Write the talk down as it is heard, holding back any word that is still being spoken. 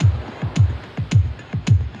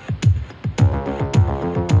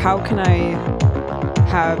how can I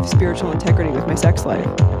have spiritual integrity with my sex life,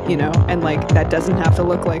 you know? And like, that doesn't have to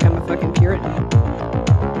look like I'm a fucking Puritan.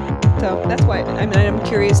 So that's why I'm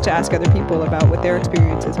curious to ask other people about what their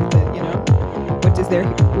experiences with it, you know?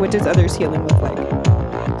 What does others' healing look like?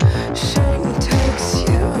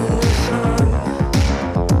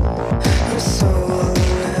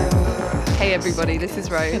 Hey everybody, this is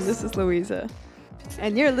Rose. And this is Louisa.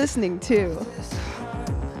 And you're listening to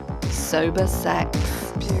Sober Sex.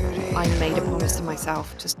 I made a promise to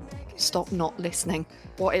myself to stop not listening.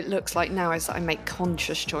 What it looks like now is that I make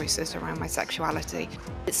conscious choices around my sexuality.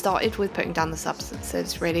 It started with putting down the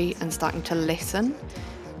substances, really, and starting to listen.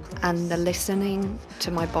 And the listening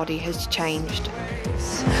to my body has changed.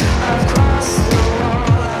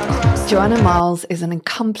 Joanna Miles is an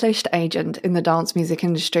accomplished agent in the dance music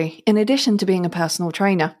industry, in addition to being a personal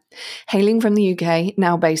trainer. Hailing from the UK,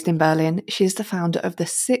 now based in Berlin, she is the founder of the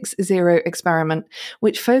 6-0 Experiment,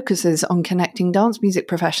 which focuses on connecting dance music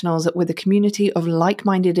professionals with a community of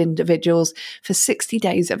like-minded individuals for 60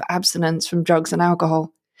 days of abstinence from drugs and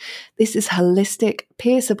alcohol. This is a holistic,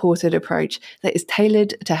 peer-supported approach that is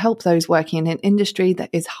tailored to help those working in an industry that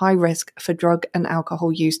is high risk for drug and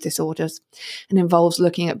alcohol use disorders, and involves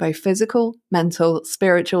looking at both physical, mental,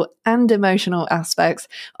 spiritual, and emotional aspects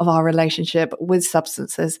of our relationship with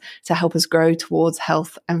substances to help us grow towards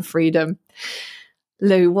health and freedom.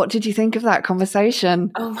 Lou, what did you think of that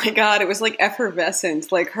conversation? Oh my God, it was like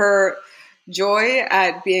effervescent. Like her joy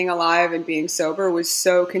at being alive and being sober was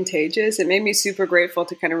so contagious. It made me super grateful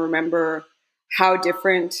to kind of remember how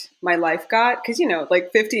different my life got. Because, you know,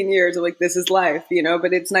 like 15 years of like, this is life, you know,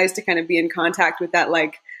 but it's nice to kind of be in contact with that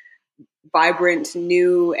like vibrant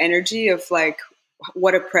new energy of like,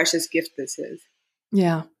 what a precious gift this is.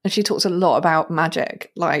 Yeah. And she talks a lot about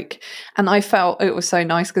magic, like, and I felt it was so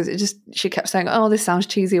nice because she kept saying, oh, this sounds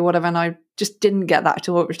cheesy or whatever. And I just didn't get that at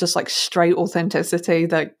all. It was just like straight authenticity,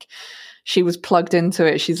 like, she was plugged into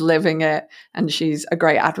it, she's living it, and she's a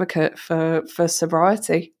great advocate for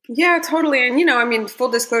sobriety. Yeah, totally. And, you know, I mean,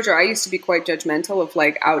 full disclosure, I used to be quite judgmental of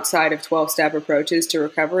like outside of 12-step approaches to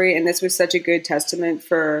recovery. And this was such a good testament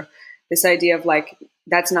for this idea of like,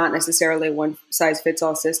 that's not necessarily a one size fits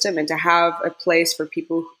all system. And to have a place for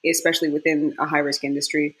people, especially within a high risk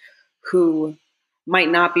industry, who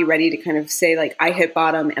might not be ready to kind of say like, I hit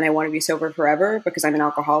bottom and I want to be sober forever because I'm an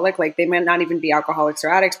alcoholic. Like they might not even be alcoholics or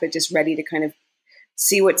addicts, but just ready to kind of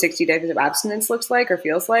see what 60 days of abstinence looks like or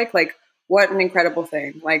feels like what an incredible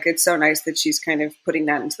thing. Like, it's so nice that she's kind of putting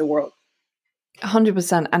that into the world.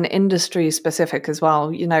 100%, and industry specific as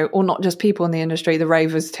well, you know, or not just people in the industry, the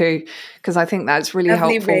ravers too, because I think that's really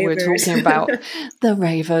helpful. Ravers. We're talking about the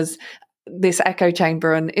ravers, this echo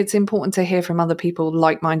chamber, and it's important to hear from other people,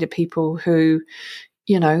 like-minded people who,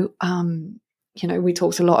 you know, we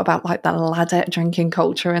talked a lot about like the ladette drinking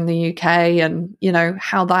culture in the UK, and you know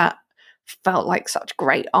how that felt like such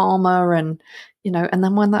great armor, and you know, and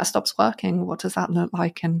then when that stops working, what does that look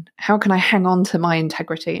like, and how can I hang on to my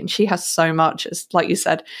integrity? And she has so much, it's like you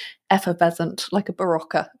said, effervescent, like a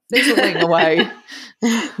barocca, fizzling away.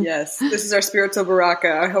 Yes, this is our spiritual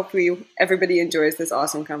barocca. I hope everybody enjoys this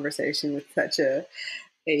awesome conversation with such a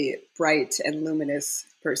bright and luminous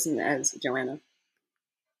person as Joanna.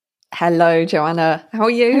 Hello, Joanna. How are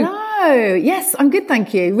you? Hello. Yes, I'm good,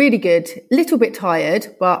 thank you. Really good. A little bit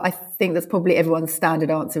tired, but I think that's probably everyone's standard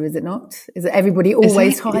answer, is it not? Is it everybody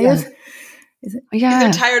always tired? Yeah. Is it? Yeah.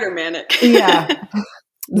 Either tired or manic. Yeah.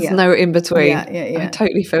 There's no in between. Yeah. I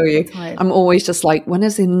totally feel you. I'm always just like, when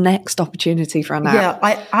is the next opportunity for a nap? Yeah,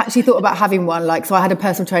 I actually thought about having one. Like, so I had a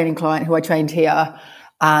personal training client who I trained here,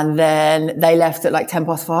 and then they left at like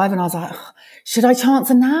 5:10, and I was like, should I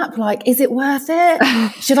chance a nap? Like, is it worth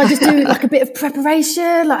it? Should I just do like a bit of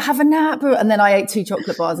preparation, like have a nap? And then I ate 2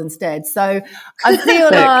 chocolate bars instead. So I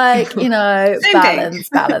feel like, you know,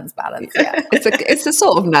 balance. Yeah. It's a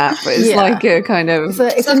sort of nap, but it's like a kind of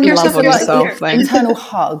it's a love on yourself thing. Internal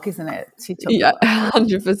hug, isn't it? 2 chocolate bars.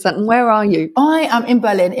 100%. And where are you? I am in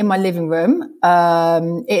Berlin in my living room.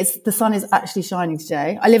 The sun is actually shining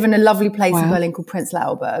today. I live in a lovely place in Berlin called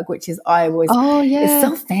Prenzlauer, which is it's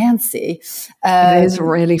so fancy. It is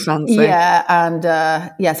really fancy. Yeah, and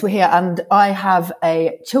yes, we're here, and I have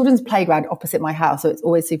a children's playground opposite my house, so it's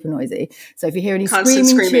always super noisy. So if you hear any screaming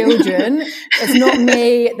children, it's not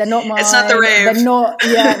me. They're not mine. It's not the rave. They're not.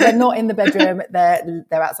 Yeah, they're not in the bedroom. They're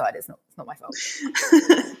outside. It's not my fault.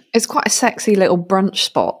 It's quite a sexy little brunch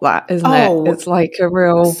spot, that, isn't it? It's like a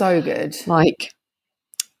real so good like.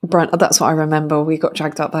 Brunch. That's what I remember. We got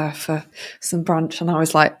dragged up there for some brunch, and I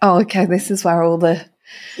was like, "Oh, okay, this is where all the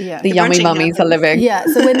Yeah. The yummy brunching mummies are happens. living. Yeah.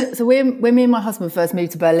 So when me and my husband first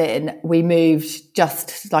moved to Berlin, we moved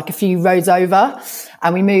just like a few roads over,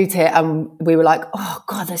 and we moved here, and we were like, oh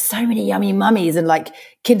God, there's so many yummy mummies and like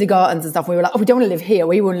kindergartens and stuff. We were like, oh, we don't want to live here.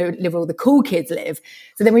 We want to live where all the cool kids live.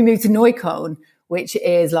 So then we moved to Neukölln, which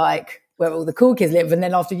is like where all the cool kids live. And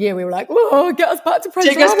then after a year, we were like, oh, get us back to Prenzlauer.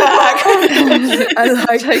 Take us back. And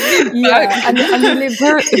like, yeah, and we lived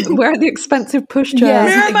Where are the expensive pushchairs? Yeah,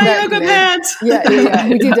 Where are my exactly. yoga pants?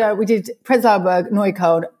 Yeah. We did Prenzlauer,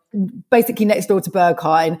 Neukölln, basically next door to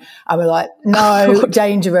Berghain, and we're like, no,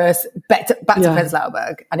 dangerous, back to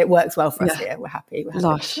Prenzlauer, and it works well for us here. We're happy.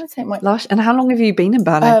 Lush. Lush. And how long have you been in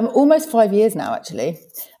Berlin? Almost 5 years now, actually.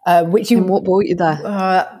 And what brought you there?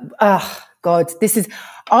 God, this is.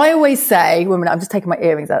 I always say, women, I'm just taking my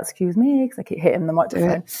earrings out. Excuse me, because I keep hitting the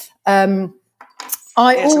microphone.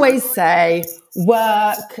 I always say,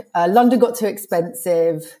 work. London got too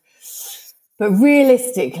expensive. But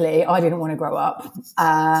realistically, I didn't want to grow up,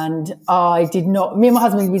 and I did not. Me and my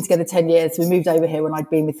husband had been together 10 years. So we moved over here when I'd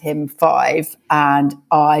been with him 5, and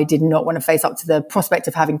I did not want to face up to the prospect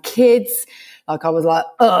of having kids. Like I was like,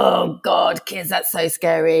 oh God, kids, that's so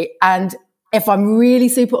scary. And if I'm really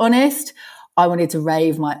super honest, I wanted to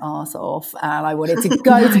rave my ass off, and I wanted to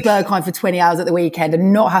go to Berghain for 20 hours at the weekend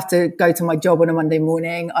and not have to go to my job on a Monday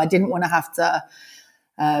morning. I didn't want to have to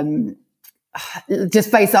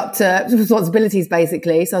just face up to responsibilities,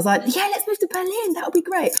 basically. So I was like, yeah, let's move to Berlin. That would be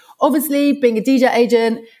great. Obviously, being a DJ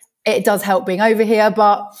agent, it does help being over here.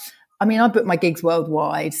 But I mean, I book my gigs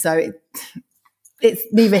worldwide, so it's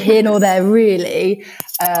neither here nor there, really.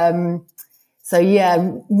 So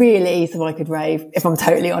yeah, really, so I could rave, if I'm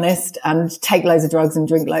totally honest, and take loads of drugs and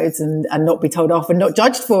drink loads and not be told off and not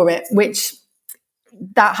judged for it, which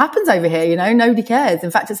that happens over here, you know, nobody cares.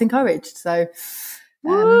 In fact, it's encouraged. So,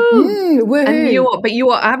 woohoo. But you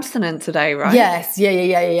are abstinent today, right? Yes.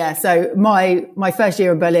 Yeah. So my first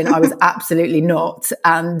year in Berlin, I was absolutely not.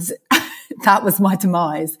 And that was my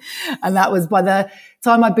demise. And that was by the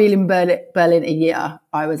time I'd been in Berlin a year,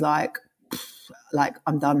 I was like,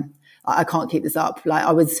 I'm done. I can't keep this up. Like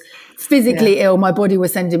I was physically ill. My body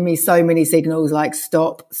was sending me so many signals like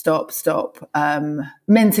stop.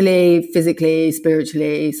 Mentally, physically,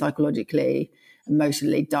 spiritually, psychologically,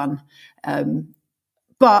 emotionally done.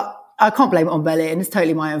 But I can't blame it on Berlin. It's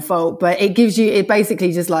totally my own fault. But it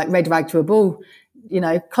basically just like red rag to a bull. You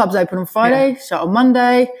know, clubs open on Friday, shut on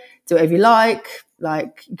Monday, do whatever you like.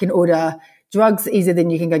 Like you can order drugs easier than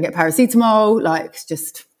you can go get paracetamol. Like it's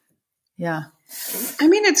just, yeah. I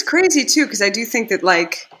mean, it's crazy too, because I do think that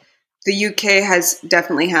like the UK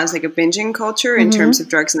definitely has like a binging culture in terms of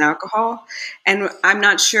drugs and alcohol. And I'm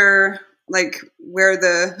not sure like where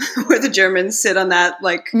the Germans sit on that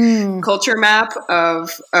like culture map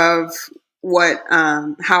of what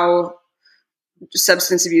how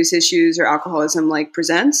substance abuse issues or alcoholism like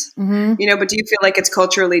presents, you know, but do you feel like it's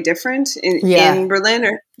culturally different in Berlin,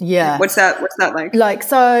 or what's that like? Like,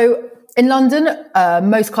 so in London,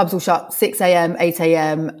 most clubs will shut 6 a.m., 8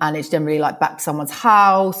 a.m. and it's generally like back to someone's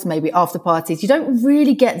house, maybe after parties. You don't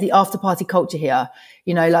really get the after party culture here.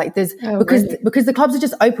 You know, like there's because the clubs are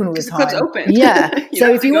just open all the time. The club's open. Yeah.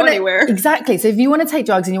 So if you want anywhere. Exactly. So if you want to take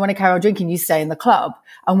drugs and you want to carry on drinking, you stay in the club.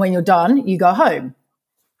 And when you're done, you go home.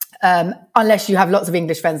 Unless you have lots of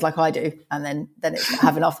English friends like I do, and then it's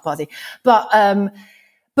have an after party.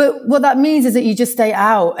 But what that means is that you just stay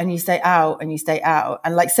out and you stay out and you stay out.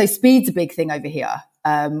 And like, so speed's a big thing over here.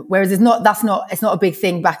 Whereas it's not a big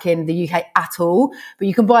thing back in the UK at all, but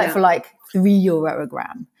you can buy it for like €3 a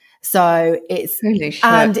gram. So it's, holy shit.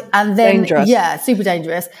 And then, dangerous. Yeah, super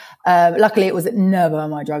dangerous. Luckily it was never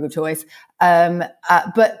my drug of choice.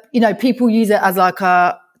 But you know, people use it as like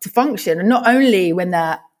to function, and not only when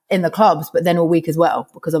they're in the clubs, but then all week as well,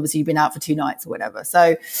 because obviously you've been out for 2 nights or whatever.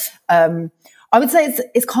 So, I would say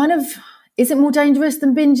it's kind of, is it more dangerous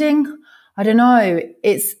than binging? I don't know.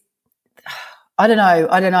 I don't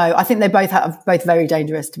know. I think they both very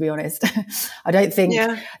dangerous, to be honest. I don't think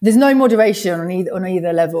there's no moderation on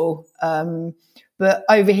either level. But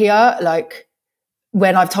over here, like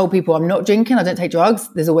when I've told people I'm not drinking, I don't take drugs,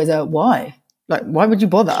 there's always a why. Like, why would you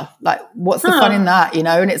bother? Like, what's the fun in that? You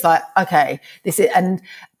know? And it's like, okay,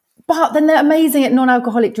 but then they're amazing at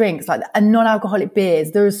non-alcoholic drinks, like and non-alcoholic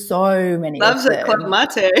beers. There are so many. Loves a club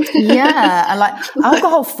mate. Yeah, and like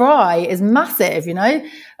alcohol fry is massive, you know.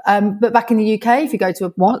 But back in the UK, if you go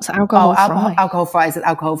to what's alcohol fry? Alcohol fry is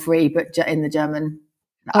alcohol free, but in the German.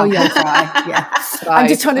 Oh yeah, fry. Yeah. Right. I'm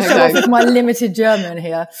just trying to show off with my limited German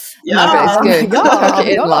here. Yeah, no, but it's good. Tuck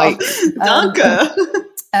it in light.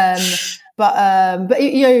 Danke. But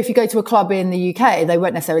you know, if you go to a club in the UK, they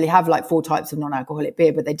won't necessarily have like 4 types of non-alcoholic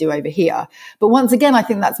beer, but they do over here. But once again, I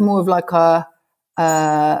think that's more of like a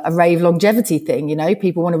rave longevity thing. You know,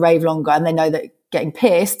 people want to rave longer, and they know that getting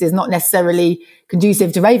pissed is not necessarily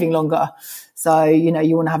conducive to raving longer. So, you know,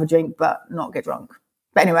 you want to have a drink, but not get drunk.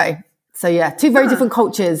 But anyway, so yeah, 2 very different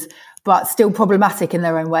cultures, but still problematic in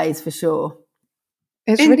their own ways, for sure.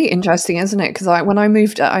 It's really interesting, isn't it? Because when I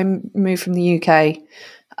moved from the UK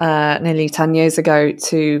nearly 10 years ago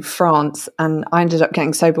to France, and I ended up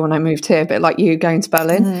getting sober when I moved here, a bit like you going to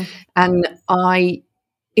Berlin. And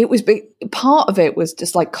part of it was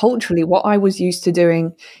just like culturally, what I was used to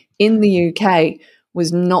doing in the UK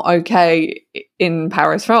was not okay in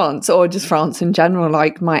Paris, France, or just France in general.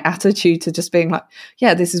 Like my attitude to just being like,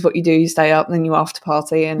 yeah, this is what you do. You stay up and then you after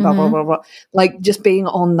party and blah, blah, blah, blah. Like just being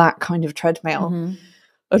on that kind of treadmill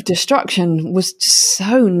of destruction was just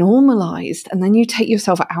so normalized. And then you take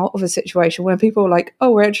yourself out of a situation where people are like,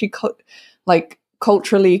 oh, we're actually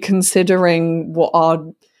culturally considering what our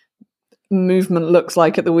movement looks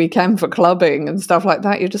like at the weekend for clubbing and stuff like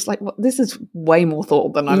that. You're just like, well, this is way more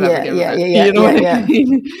thought than I've ever given it. You know what I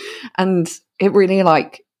mean? And it really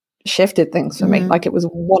like shifted things for me. Like it was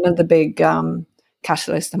one of the big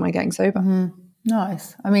catalysts to my getting sober.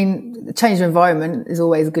 Nice. I mean, the change of environment is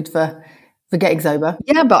always good for getting sober.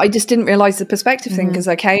 Yeah, but I just didn't realize the perspective thing, because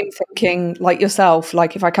I came thinking like yourself,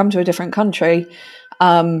 like if I come to a different country,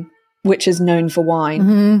 which is known for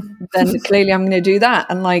wine, then clearly I'm going to do that.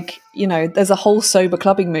 And like, you know, there's a whole sober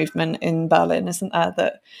clubbing movement in Berlin, isn't there,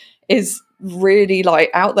 that is really like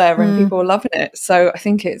out there and people are loving it. So I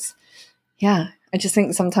think I just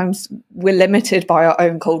think sometimes we're limited by our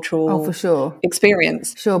own cultural for sure.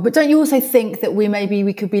 experience. Sure. But don't you also think that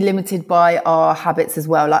we could be limited by our habits as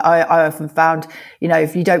well? Like I often found, you know,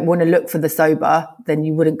 if you don't want to look for the sober, then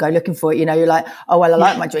you wouldn't go looking for it. You know, you're like, oh, well, I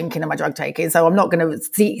like my drinking and my drug taking, so I'm not going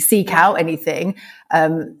to seek out anything.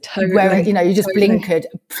 Whereas, you know, you just blinkered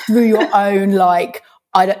through your own, like,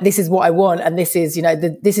 this is what I want. And this is, you know,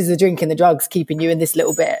 this is the drink and the drugs keeping you in this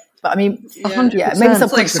little bit. But I mean, 100%. Maybe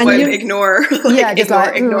it's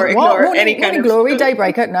like ignore, ignore any kind of glory,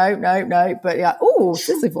 daybreaker. No. But yeah,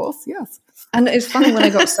 Sisyphus, yes. And it's funny, when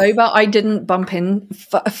I got sober, I didn't bump in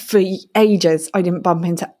for ages. I didn't bump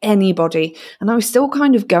into anybody, and I was still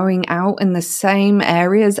kind of going out in the same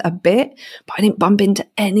areas a bit, but I didn't bump into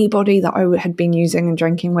anybody that I had been using and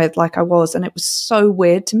drinking with like I was, and it was so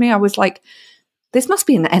weird to me. I was like, this must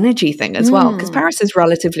be an energy thing as well, because Paris is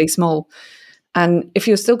relatively small. And if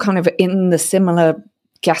you're still kind of in the similar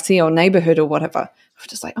quartier or neighborhood or whatever, I was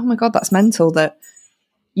just like, oh my God, that's mental that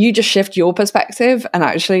you just shift your perspective and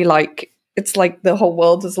actually like, it's like the whole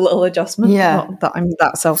world does a little adjustment. Yeah. Not that I'm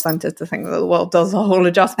that self-centered to think that the world does a whole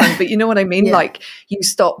adjustment, but you know what I mean? Like you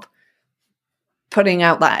stop putting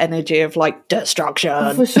out that energy of like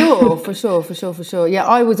destruction. For sure. Yeah,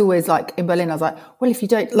 I was always like in Berlin, I was like, well, if you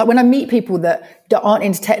don't, like when I meet people that aren't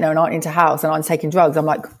into techno and aren't into house and aren't taking drugs, I'm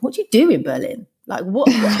like, what do you do in Berlin? Like what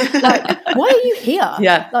like why are you here?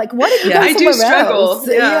 Yeah. Like why don't you go somewhere I do struggle. else?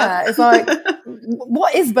 Yeah. It's like,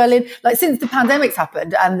 what is Berlin? Like since the pandemic's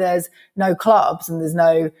happened and there's no clubs and there's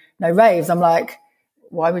no raves, I'm like,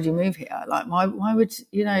 why would you move here? Like, why would,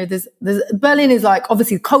 you know, there's Berlin is like,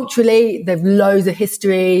 obviously culturally, there's loads of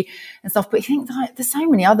history and stuff, but you think like there's so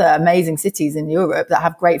many other amazing cities in Europe that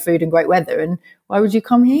have great food and great weather. And why would you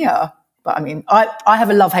come here? But I mean, I have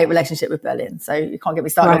a love-hate relationship with Berlin, so you can't get me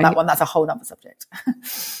started on that one. That's a whole other subject.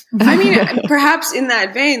 I mean, perhaps in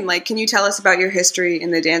that vein, like, can you tell us about your history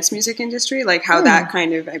in the dance music industry? Like how that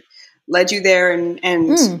kind of led you there and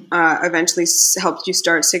eventually helped you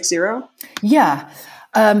start 6-0? Yeah.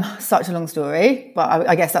 Such a long story, but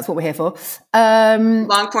I guess that's what we're here for.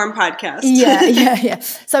 Long form podcast. Yeah.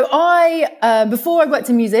 So before I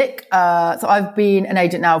worked in music, so I've been an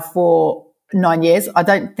agent now for 9 years. I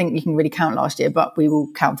don't think you can really count last year, but we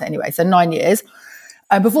will count it anyway. So 9 years.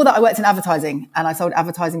 Before that, I worked in advertising and I sold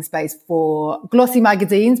advertising space for glossy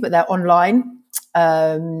magazines, but they're online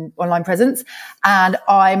presence. And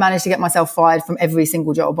I managed to get myself fired from every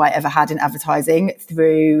single job I ever had in advertising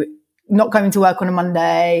through not going to work on a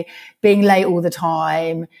Monday, being late all the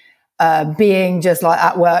time, being just like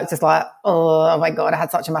at work, just like, oh my God, I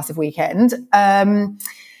had such a massive weekend.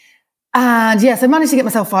 And yeah, so I managed to get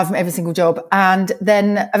myself fired from every single job and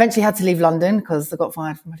then eventually had to leave London because I got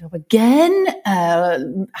fired from my job again.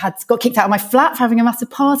 Got kicked out of my flat for having a massive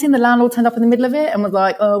party and the landlord turned up in the middle of it and was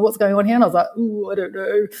like, oh, what's going on here? And I was like, oh, I don't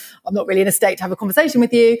know. I'm not really in a state to have a conversation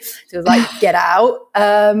with you. She was like, get out.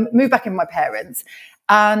 Moved back in with my parents.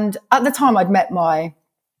 And at the time I'd met my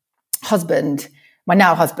my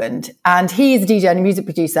now husband, and he is a DJ and a music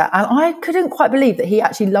producer. And I couldn't quite believe that he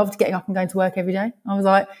actually loved getting up and going to work every day. I was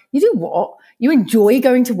like, you do what? You enjoy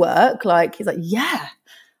going to work? Like, he's like, yeah,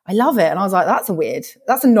 I love it. And I was like,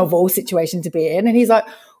 that's a novel situation to be in. And he's like,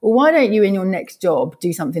 well, why don't you in your next job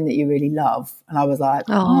do something that you really love? And I was like,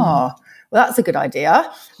 well, that's a good idea.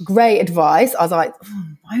 Great advice. I was like,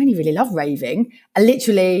 I only really love raving. And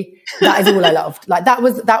literally, that is all I loved. Like, that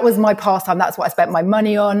was my pastime. That's what I spent my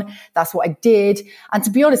money on. That's what I did. And to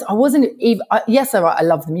be honest, I wasn't even, yes, I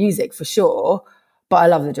love the music for sure, but I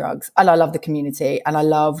love the drugs and I love the community. And I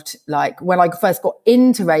loved, like, when I first got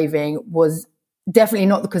into raving was definitely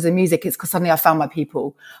not because of music. It's because suddenly I found my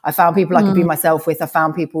people. I found people I could be myself with. I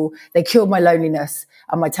found people, they killed my loneliness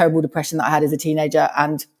and my terrible depression that I had as a teenager.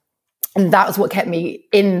 And that was what kept me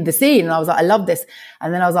in the scene. And I was like, I love this.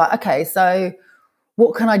 And then I was like, okay, so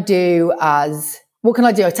what can I do?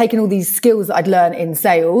 I've taken all these skills that I'd learned in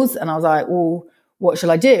sales and I was like, well, what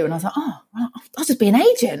shall I do? And I was like, I'll just be an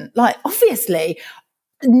agent. Like, obviously,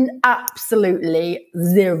 absolutely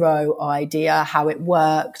zero idea how it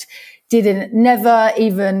worked. Never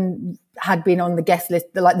even had been on the guest list,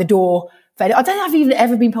 like the door. I don't think I've even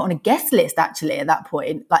ever been put on a guest list actually at that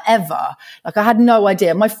point, like ever. Like, I had no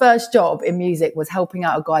idea. My first job in music was helping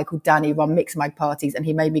out a guy called Danny run Mix Mag parties, and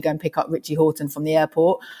he made me go and pick up Richie Hawtin from the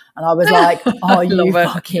airport. And I was like, are you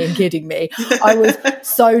fucking kidding me? I was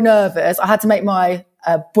so nervous. I had to make my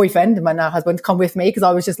boyfriend and my now husband come with me because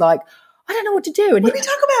I was just like, I don't know what to do. And what do we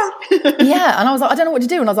talk about? Yeah. And I was like, I don't know what to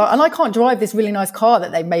do. And I was like, and I can't drive this really nice car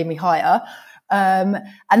that they made me hire. And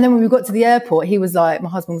then when we got to the airport, he was like, my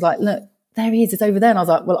husband was like, look, there he is, it's over there. And I was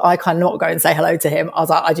like, well, I cannot go and say hello to him. I was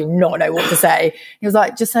like, I do not know what to say. He was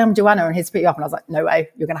like, just say I'm Joanna and he'll pick you up. And I was like, no way,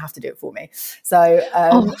 you're going to have to do it for me. So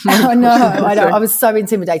I know. I was so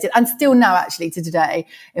intimidated. And still now, actually, to today,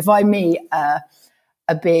 if I meet a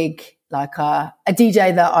big, like a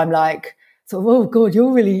DJ that I'm like, sort of, oh God,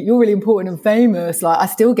 you're really important and famous. Like, I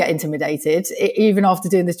still get intimidated, even after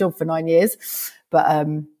doing this job for 9 years. But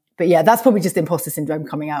yeah, that's probably just imposter syndrome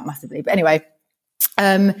coming out massively. But anyway,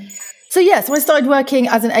 so I started working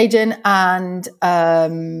as an agent and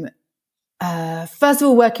first of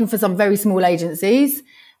all working for some very small agencies,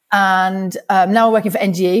 and now I'm working for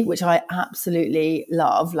NGE, which I absolutely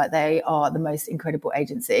love. Like, they are the most incredible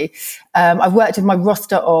agency. I've worked with my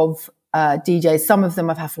roster of DJs. Some of them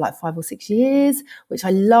I've had for like 5 or 6 years, which I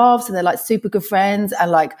love. So they're like super good friends,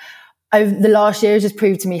 and like over the last year has just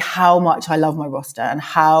proved to me how much I love my roster and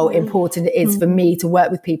how important it is for me to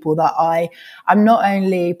work with people that I'm not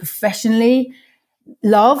only professionally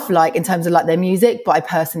love, like in terms of like their music, but I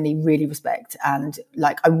personally really respect. And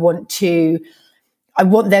like, I want them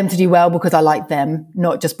to do well because I like them,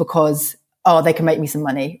 not just because, they can make me some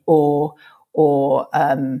money or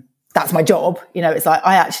that's my job. You know, it's like,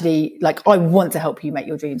 I want to help you make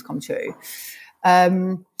your dreams come true.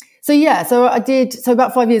 So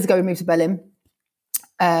about 5 years ago, we moved to Berlin.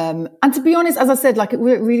 And to be honest, as I said, like, it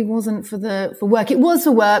really wasn't for work. It was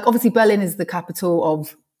for work. Obviously, Berlin is the capital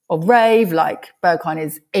of rave. Like,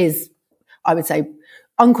 Berghain is, I would say,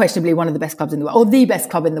 unquestionably one of the best clubs in the world, or the best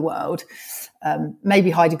club in the world. Maybe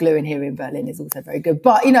Heide Glühen here in Berlin is also very good.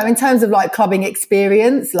 But, you know, in terms of like clubbing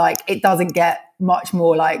experience, like, it doesn't get much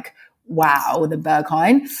more like wow than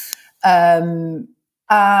Berghain.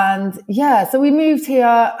 So we moved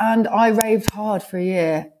here and I raved hard for a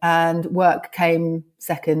year, and work came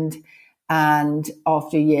second. And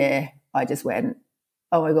after a year, I just went,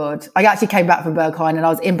 oh my God. I actually came back from Berghain, and I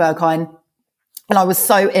was in Berghain and I was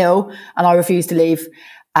so ill and I refused to leave.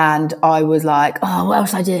 And I was like, oh, what else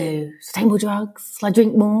should I do? Should I take more drugs? Should I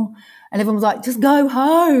drink more? And everyone was like, just go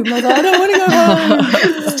home. I was like, I don't want to go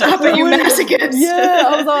home. Stop it, you masochist. Yeah,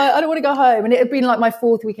 I was like, I don't want to go home. And it had been like my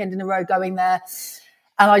 4th weekend in a row going there.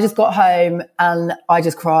 And I just got home and I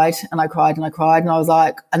just cried and I cried and I cried. And I was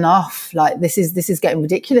like, enough. Like, this is getting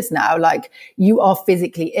ridiculous now. Like, you are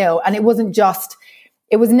physically ill. And it was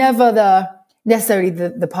never necessarily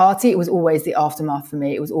the party. It was always the aftermath for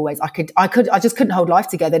me. It was always, I just couldn't hold life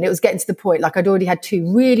together. And it was getting to the point, like, I'd already had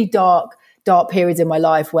 2 really dark periods in my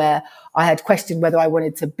life where I had questioned whether I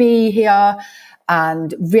wanted to be here,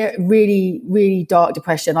 and really, really dark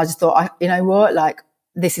depression. I just thought, you know what, like,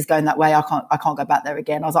 this is going that way. I can't go back there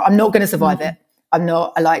again. I was like, I'm not going to survive it. I'm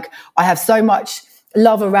not, like, I have so much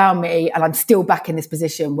love around me and I'm still back in this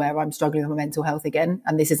position where I'm struggling with my mental health again.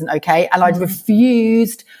 And this isn't okay. And I'd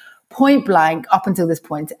refused point blank up until this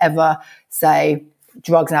point to ever say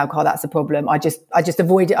drugs and alcohol, that's the problem. I just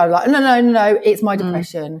avoid it. I was like, no, it's my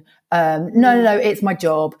depression. No, it's my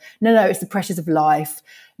job. No, it's the pressures of life.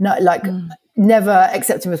 No, like, never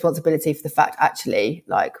accepting responsibility for the fact, actually,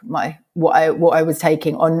 like, what I was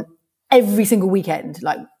taking on every single weekend,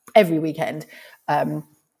 like every weekend, it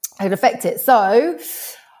affect it. So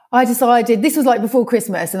I decided, this was like before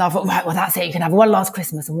Christmas, and I thought, right, well, that's it. You can have one last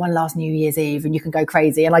Christmas and one last New Year's Eve, and you can go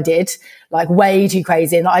crazy. And I did, like, way too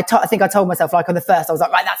crazy. And I think I told myself, like, on the first, I was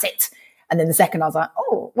like, right, that's it. And then the second, I was like,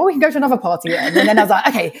 oh, well, we can go to another party. And then I was like,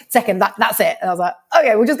 okay, second, that's it. And I was like,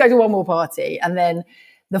 okay, we'll just go to one more party. And then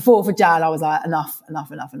the 4th of Jan, I was like, enough.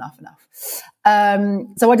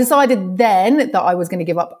 So I decided then that I was going to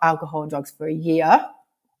give up alcohol and drugs for a year.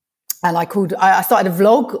 And I started a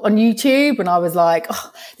vlog on YouTube, and I was like,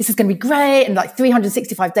 oh, this is going to be great. And like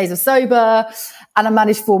 365 days of sober. And I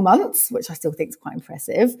managed 4 months, which I still think is quite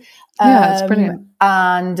impressive. Yeah, it's brilliant.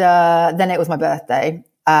 And then it was my birthday.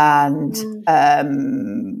 And I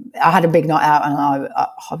had a big night out, and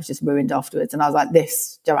I was just ruined afterwards. And I was like,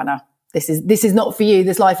 Joanna, this is not for you.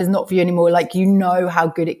 This life is not for you anymore. Like, you know how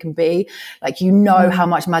good it can be. Like, you know how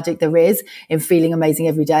much magic there is in feeling amazing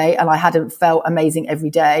every day. And I hadn't felt amazing every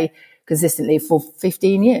day consistently for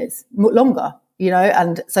 15 years, longer, you know?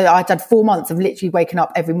 And so I'd had 4 months of literally waking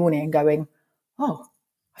up every morning and going, oh,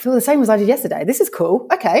 I feel the same as I did yesterday. This is cool.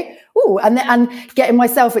 Okay. Ooh. And getting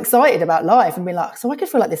myself excited about life and being like, so I could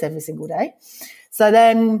feel like this every single day. So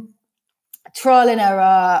then trial and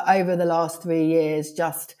error over the last 3 years,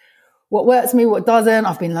 just what works for me, what doesn't.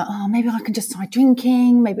 I've been like, oh, maybe I can just try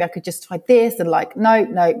drinking. Maybe I could just try this. And like, no.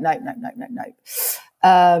 And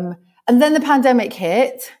then the pandemic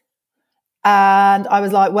hit, and I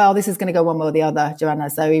was like, well, this is going to go one way or the other, Joanna.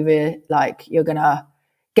 So either like you're going to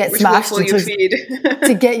get smashed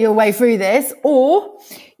to get your way through this, or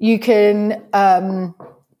you can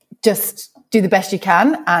just do the best you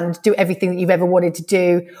can and do everything that you've ever wanted to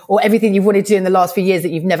do, or everything you've wanted to do in the last few years that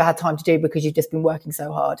you've never had time to do because you've just been working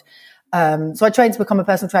so hard. So I trained to become a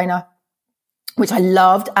personal trainer, which I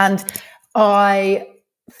loved. And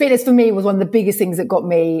fitness for me was one of the biggest things that got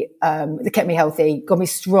me, that kept me healthy, got me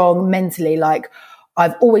strong mentally. Like,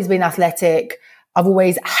 I've always been athletic. I've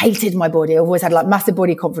always hated my body. I've always had like massive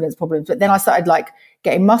body confidence problems. But then I started like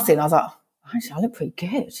getting muscle, and I was like, actually, I look pretty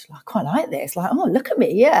good. Like, I quite like this. Like, oh, look at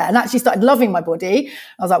me. Yeah. And actually started loving my body.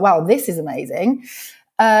 I was like, wow, this is amazing.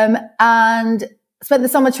 And spent the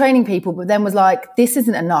summer training people, but then was like, this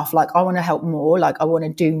isn't enough. Like, I want to help more. Like, I want to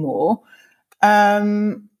do more.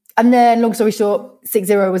 And then, long story short,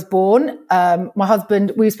 60 was born. My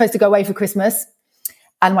husband, we were supposed to go away for Christmas,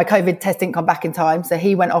 and my COVID test didn't come back in time. So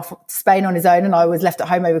he went off to Spain on his own, and I was left at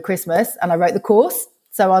home over Christmas, and I wrote the course.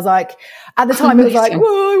 So I was like, at the time, it was like,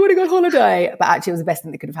 whoa, I want to go on holiday. But actually, it was the best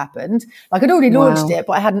thing that could have happened. Like, I'd already launched it,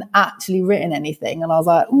 but I hadn't actually written anything. And I was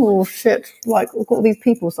like, oh, shit, like, I've got all these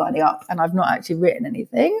people signing up, and I've not actually written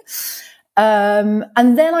anything. And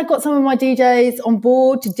then I got some of my DJs on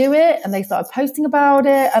board to do it, and they started posting about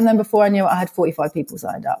it. And then before I knew it, I had 45 people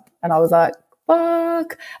signed up, and I was like,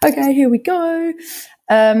 fuck, okay, here we go.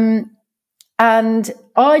 And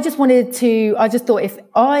I just thought,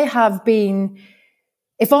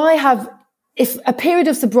 if a period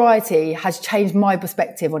of sobriety has changed my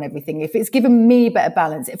perspective on everything, if it's given me better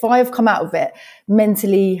balance, if I have come out of it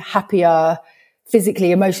mentally happier,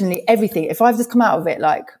 physically, emotionally, everything, if I've just come out of it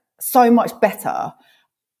like so much better,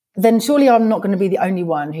 then surely I'm not going to be the only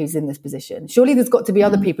one who's in this position. Surely there's got to be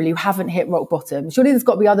other people who haven't hit rock bottom. Surely there's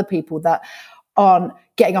got to be other people that aren't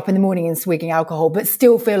getting up in the morning and swigging alcohol, but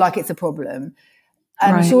still feel like it's a problem.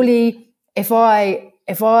 And surely if I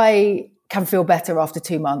can feel better after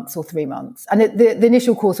 2 months or 3 months. And the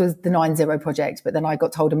initial course was the 9-0 project, but then I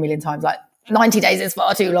got told a million times, like, 90 days is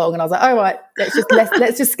far too long. And I was like, all right,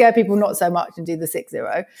 let's just scare people not so much and do the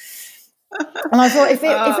 6-0. And I thought, if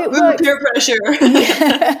it works, peer pressure.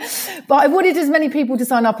 Yeah. But I wanted as many people to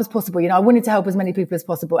sign up as possible. You know, I wanted to help as many people as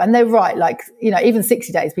possible. And they're right. Like, you know, even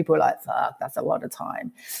 60 days, people are like, fuck, that's a lot of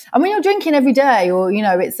time. And when you're drinking every day, or, you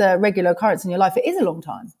know, it's a regular occurrence in your life, it is a long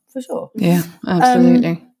time, for sure. Yeah,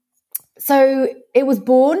 absolutely. So it was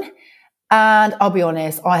born, and I'll be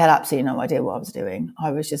honest, I had absolutely no idea what I was doing.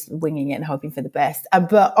 I was just winging it and hoping for the best.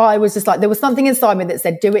 But I was just like, there was something inside me that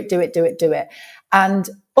said, do it. And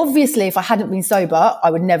obviously, if I hadn't been sober,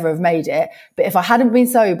 I would never have made it. But if I hadn't been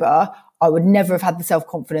sober, I would never have had the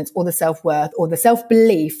self-confidence or the self-worth or the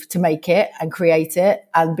self-belief to make it and create it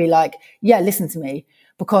and be like, yeah, listen to me.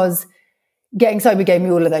 Because getting sober gave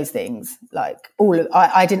me all of those things. Like,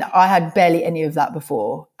 I had barely any of that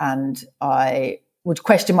before. And I would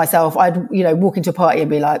question myself. I'd, you know, walk into a party and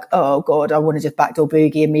be like, oh God, I want to just backdoor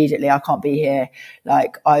boogie immediately. I can't be here.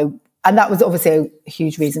 And that was obviously a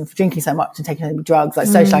huge reason for drinking so much and taking drugs. Like,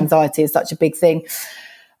 social anxiety is such a big thing.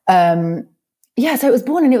 So it was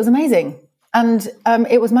born, and it was amazing. And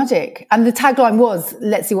it was magic. And the tagline was,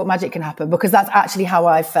 let's see what magic can happen, because that's actually how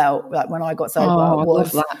I felt like when I got sober,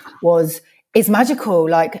 was it's magical.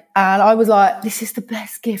 Like, and I was like, this is the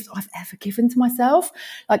best gift I've ever given to myself.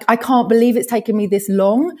 Like, I can't believe it's taken me this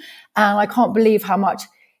long. And I can't believe how much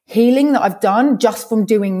healing that I've done just from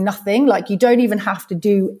doing nothing. Like, you don't even have to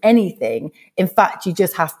do anything. In fact, you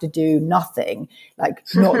just have to do nothing, like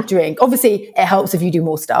not drink. Obviously, it helps if you do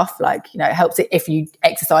more stuff. Like, you know, it helps if you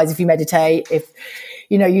exercise, if you meditate, if,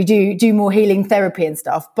 you know, you do more healing therapy and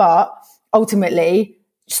stuff. But ultimately,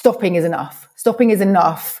 stopping is enough. Stopping is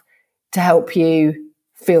enough to help you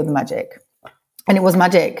feel the magic. And it was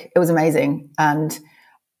magic. It was amazing. And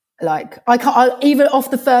like, even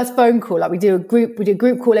off the first phone call, like we do a group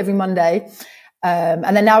call every Monday.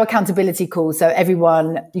 And then now accountability calls. So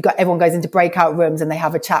everyone goes into breakout rooms and they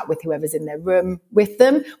have a chat with whoever's in their room with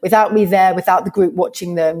them, without me there, without the group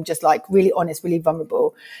watching them, just like really honest, really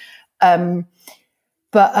vulnerable.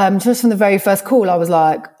 But just from the very first call, I was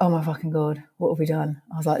like, oh my fucking God, what have we done?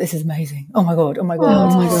 I was like, this is amazing. Oh my God. Oh my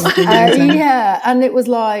God. Yeah. And it was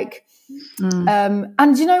like,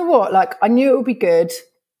 and you know what? Like, I knew it would be good.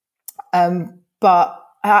 But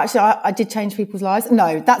I did change people's lives.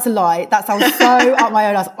 No, that's a lie. That sounds so up my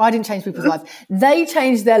own ass. I didn't change people's lives. They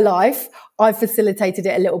changed their life. I facilitated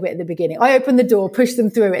it a little bit at the beginning. I opened the door, pushed them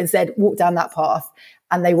through it and said, walk down that path.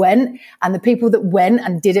 And they went. And the people that went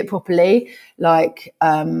and did it properly, like,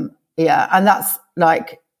 yeah. And that's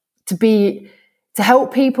like, to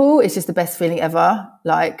help people is just the best feeling ever.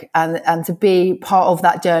 Like, and to be part of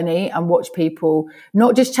that journey and watch people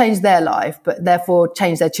not just change their life, but therefore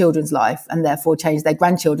change their children's life and therefore change their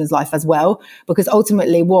grandchildren's life as well. Because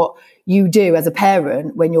ultimately what you do as a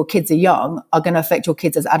parent when your kids are young are going to affect your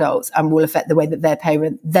kids as adults and will affect the way that they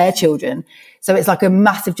parent their children. So it's like a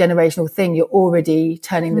massive generational thing. You're already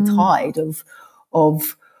turning the tide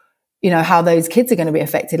of, you know, how those kids are going to be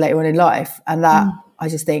affected later on in life. And that I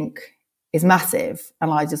just think is massive, and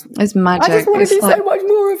it's magic. I just want to do so much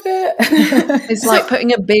more of it. It's like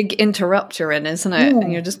putting a big interrupter in, isn't it?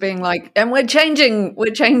 And you're just being like, and we're changing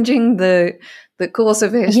the course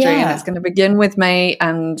of history, and it's going to begin with me.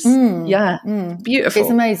 And beautiful. It's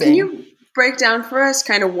amazing. Can you break down for us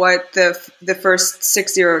kind of what the first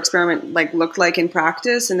 6-0 experiment like looked like in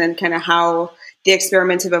practice, and then kind of how the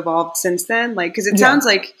experiments have evolved since then? Like, because it sounds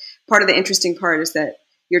like part of the interesting part is that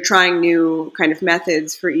you're trying new kind of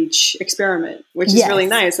methods for each experiment, which is really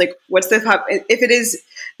nice. Like, what's if it is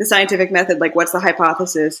the scientific method, like what's the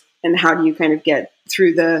hypothesis and how do you kind of get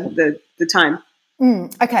through the time?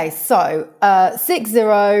 Okay. So,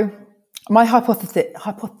 6-0, my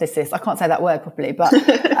hypothesis, I can't say that word properly, but,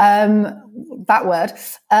 that word,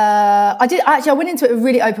 I went into it with a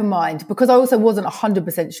really open mind because I also wasn't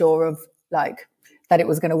 100% sure of like, that it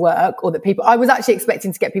was going to work, or that I was actually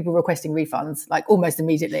expecting to get people requesting refunds, like almost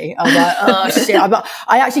immediately. I was like, oh shit. But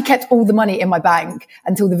I actually kept all the money in my bank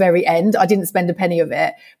until the very end. I didn't spend a penny of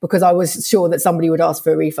it because I was sure that somebody would ask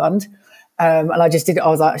for a refund. And I just did it. I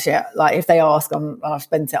was like, shit, like if they ask and I've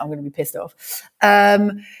spent it, I'm going to be pissed off.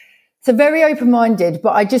 So very open-minded,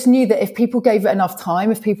 but I just knew that if people gave it enough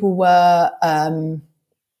time, if people were,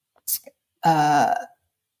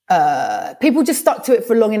 people just stuck to it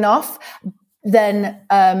for long enough, then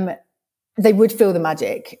they would feel the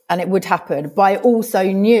magic and it would happen. But I also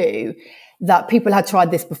knew that people had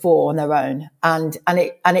tried this before on their own, and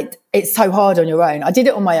it's so hard on your own. I did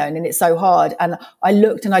it on my own and it's so hard. And I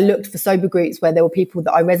looked for sober groups where there were people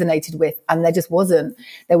that I resonated with, and there just wasn't.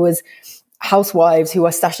 There was housewives who were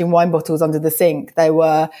stashing wine bottles under the sink. There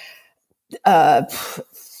were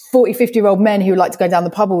 40, 50-year-old men who liked to go down the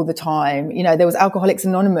pub all the time. You know, there was Alcoholics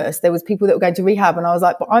Anonymous. There was people that were going to rehab. And I was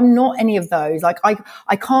like, but I'm not any of those. Like,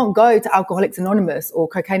 I can't go to Alcoholics Anonymous or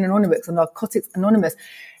Cocaine Anonymous or Narcotics Anonymous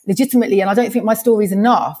legitimately. And I don't think my story's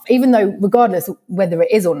enough, even though regardless of whether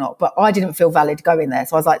it is or not, but I didn't feel valid going there.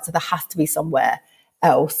 So I was like, so there has to be somewhere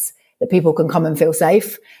else that people can come and feel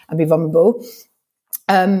safe and be vulnerable.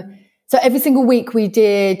 So every single week we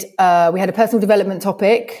had a personal development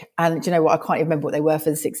topic, and do you know what? I can't even remember what they were for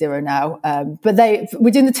the 6-0 now. But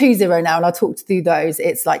we're doing the 2-0 now, and I'll talk through those.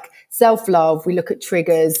 It's like self-love. We look at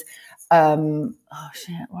triggers. I can't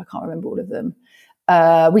remember all of them.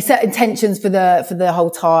 We set intentions for the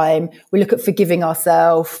whole time. We look at forgiving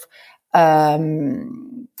ourselves.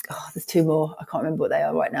 There's 2 more. I can't remember what they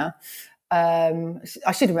are right now.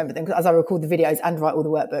 I should remember them as I record the videos and write all the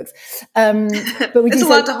workbooks. But it's a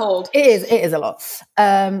lot to hold. It is a lot.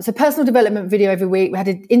 So personal development video every week. We had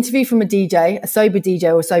an interview from a DJ, a sober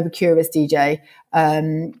DJ or a sober curious DJ.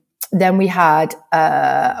 then we had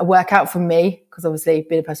a workout from me, because obviously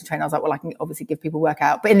being a personal trainer, I was like, well, I can obviously give people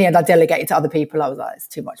workout. But in the end, I delegated to other people. I was like, it's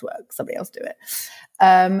too much work. Somebody else do it.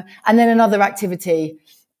 And then another activity.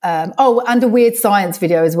 And a weird science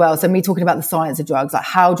video as well. So me talking about the science of drugs, like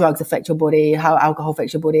how drugs affect your body, how alcohol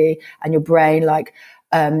affects your body and your brain, like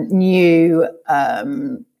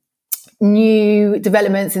new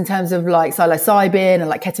developments in terms of like psilocybin and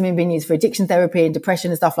like ketamine being used for addiction therapy and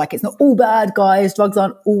depression and stuff. Like, it's not all bad, guys. Drugs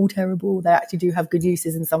aren't all terrible. They actually do have good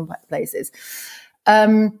uses in some places.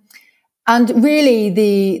 And really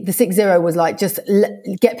the 6-0 was like, just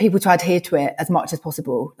get people to adhere to it as much as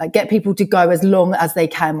possible. Like, get people to go as long as they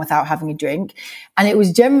can without having a drink. And it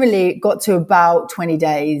was generally got to about 20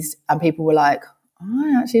 days and people were like,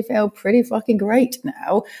 I actually feel pretty fucking great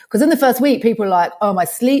now. Because in the first week, people were like, oh, my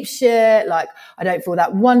sleep shit. Like, I don't feel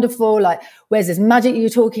that wonderful. Like, where's this magic you're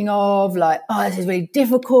talking of? Like, oh, this is really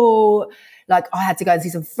difficult. Like, I had to go and see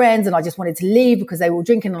some friends and I just wanted to leave because they were all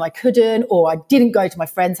drinking and I couldn't. Or I didn't go to my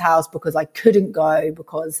friend's house because I couldn't go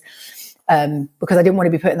because I didn't want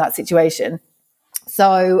to be put in that situation.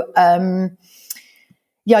 So,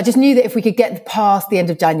 yeah, I just knew that if we could get past the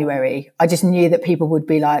end of January, I just knew that people would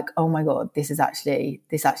be like, oh my God, this actually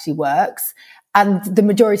works. And the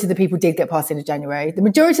majority of the people did get past the end of January. The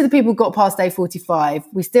majority of the people got past day 45.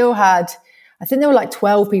 We still had, I think there were like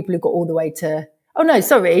 12 people who got all the way to, oh no,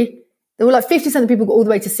 sorry. There were like 50% of people got all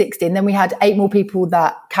the way to 60. And then we had 8 more people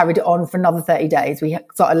that carried it on for another 30 days. We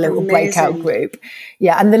started a little breakout group.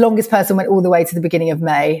 Yeah. And the longest person went all the way to the beginning of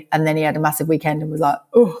May. And then he had a massive weekend and was like,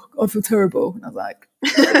 oh, I feel terrible. And I was like,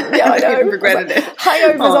 yeah, I know. Regretted it.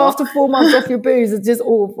 Hangovers after 4 months off your booze is just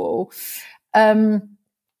awful. Yeah.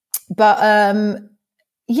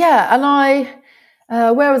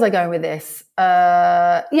 And where was I going with this?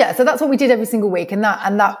 Yeah. So that's what we did every single week. And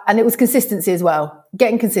it was consistency as well.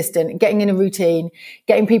 Getting consistent, getting in a routine,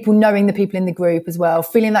 getting people knowing the people in the group as well,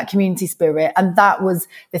 feeling that community spirit. And that was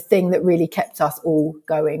the thing that really kept us all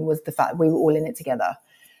going, was the fact we were all in it together.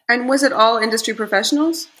 And was it all industry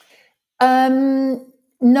professionals?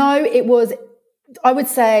 No, it was, I would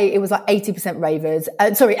say it was like 80% ravers.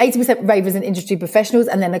 80% ravers and industry professionals.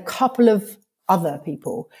 And then a couple of other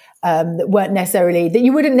people that weren't necessarily, that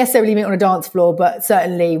you wouldn't necessarily meet on a dance floor, but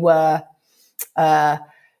certainly were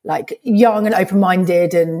like young and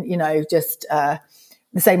open-minded and, you know, just the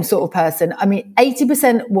same sort of person. I mean,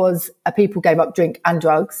 80% was people gave up drink and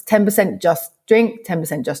drugs, 10% just drink,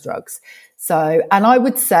 10% just drugs. So, and I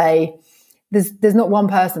would say there's not one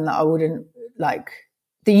person that I wouldn't like,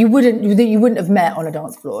 that you wouldn't have met on a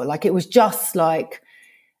dance floor. Like, it was just like,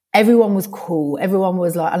 everyone was cool. Everyone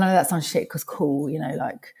was like, I know that sounds shit because cool, you know,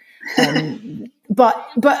 like, but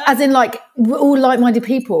as in like, we're all like-minded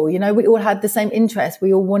people, you know, we all had the same interests.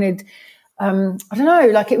 We all wanted, I don't know,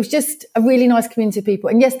 like, it was just a really nice community of people.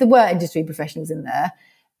 And yes, there were industry professionals in there.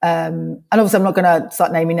 And obviously I'm not going to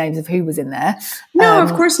start naming names of who was in there. No,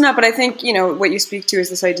 of course not. But I think, you know, what you speak to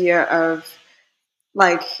is this idea of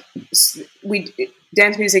like,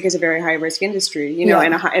 dance music is a very high risk industry, you know,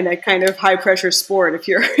 yeah. in a kind of high pressure sport. If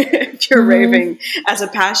you're mm-hmm. raving as a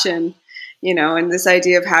passion, you know, and this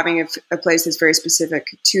idea of having a place that's very specific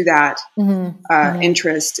to that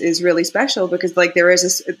interest is really special, because like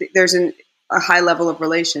there's a high level of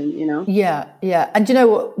relation, you know? Yeah. Yeah. And you know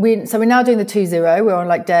what, we're now doing the 2-0, we're on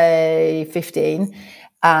like day 15,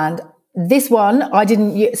 and this one,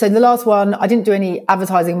 so the last one, I didn't do any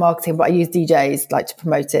advertising marketing, but I used DJs like to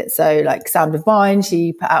promote it. So like Sound of Vine,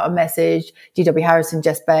 she put out a message, GW Harrison,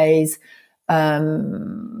 Jess Bays,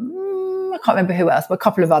 I can't remember who else, but a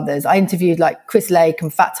couple of others. I interviewed like Chris Lake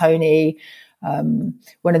and Fat Tony,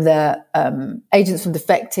 one of the agents from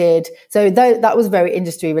Defected. So that was very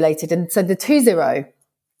industry related. And so the 2-0,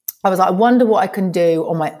 I was like, I wonder what I can do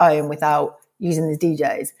on my own without using the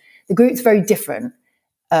DJs. The group's very different.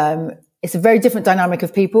 It's a very different dynamic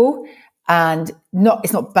of people, and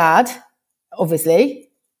it's not bad, obviously,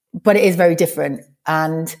 but it is very different.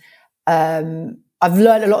 And I've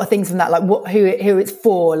learned a lot of things from that, like who it's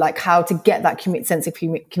for, like how to get that sense of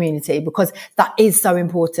community, because that is so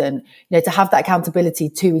important, you know, to have that accountability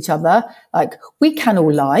to each other. Like, we can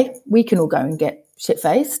all lie, we can all go and get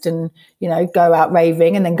shit-faced and, you know, go out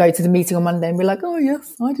raving and then go to the meeting on Monday and be like, oh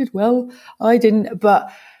yes, I did well, I didn't.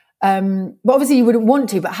 But obviously you wouldn't want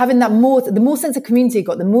to, but having that the more sense of community you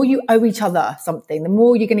got, the more you owe each other something, the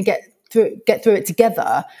more you're going to get through it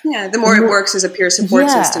together. Yeah, the more it works as a peer support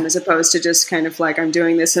system, as opposed to just kind of like, I'm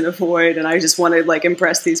doing this in a void and I just want to like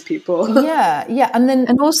impress these people. Yeah.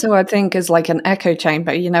 And also I think as like an echo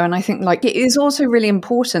chamber, you know, and I think like it is also really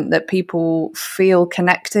important that people feel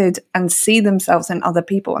connected and see themselves in other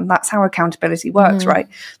people. And that's how accountability works, right?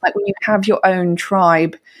 Like when you have your own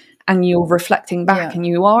tribe and you're reflecting back and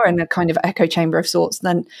you are in a kind of echo chamber of sorts,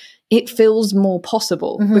 then it feels more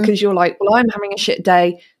possible because you're like, well, I'm having a shit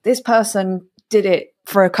day. This person did it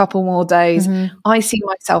for a couple more days. I see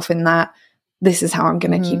myself in that. This is how I'm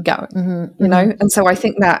going to keep going, you know? And so I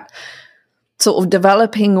think that sort of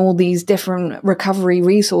developing all these different recovery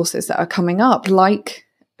resources that are coming up, like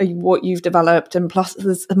what you've developed, and plus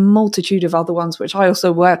there's a multitude of other ones which I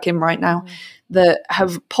also work in right now that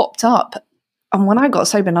have popped up. And when I got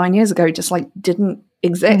sober 9 years ago, just like didn't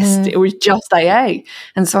exist. It was just AA.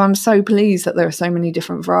 And so I'm so pleased that there are so many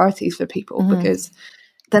different varieties for people, because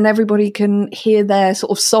then everybody can hear their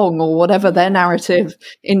sort of song or whatever their narrative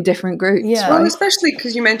in different groups. Yeah. Well, especially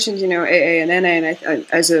because you mentioned, you know, AA and NA, and I,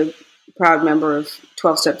 as a proud member of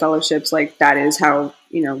 12-step fellowships, like that is how,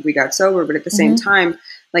 you know, we got sober. But at the same time,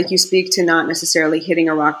 like you speak to not necessarily hitting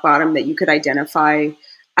a rock bottom that you could identify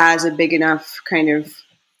as a big enough kind of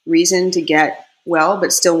reason to get well,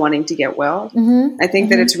 but still wanting to get well. I think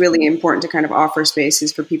that it's really important to kind of offer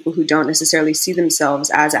spaces for people who don't necessarily see themselves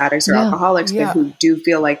as addicts or alcoholics, but who do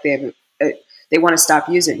feel like they want to stop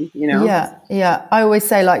using, you know? Yeah. I always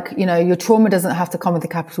say, like, you know, your trauma doesn't have to come with a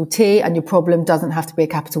capital T, and your problem doesn't have to be a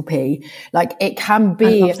capital P. Like, it can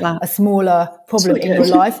be a smaller problem in your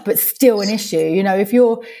life, but still an issue. You know, if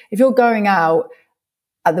you're going out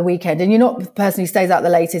at the weekend and you're not the person who stays out the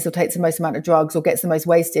latest or takes the most amount of drugs or gets the most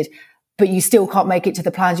wasted, but you still can't make it to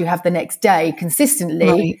the plans you have the next day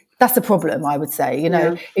consistently, that's a problem, I would say. You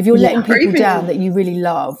know, if you're letting people down that you really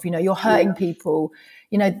love, you know, you're hurting people,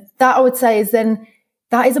 you know, that I would say is then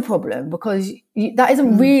that is a problem, because that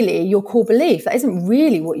isn't really your core belief. That isn't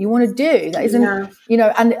really what you want to do. That isn't, you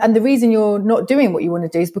know, and the reason you're not doing what you want to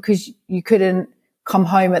do is because you couldn't come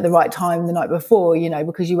home at the right time the night before, you know,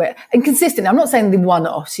 because you were inconsistent. I'm not saying the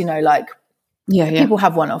one-offs, you know, like, people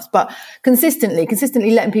have one-offs, but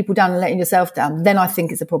consistently letting people down and letting yourself down, then I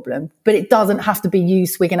think it's a problem. But it doesn't have to be you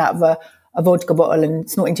swigging out of a vodka bottle and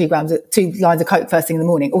snorting 2 lines of Coke first thing in the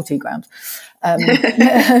morning, or 2 grams.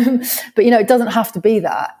 But, you know, it doesn't have to be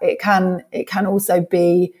that. It can also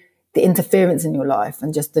be the interference in your life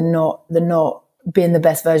and just the not being the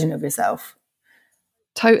best version of yourself.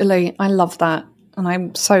 Totally. I love that. And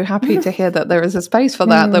I'm so happy to hear that there is a space for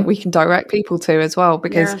that we can direct people to as well,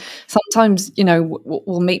 because sometimes, you know,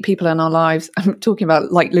 we'll meet people in our lives. I'm talking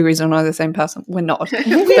about like Louisa and I are the same person. We're not. But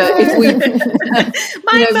if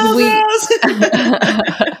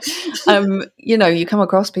we, you know, you come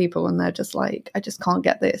across people and they're just like, I just can't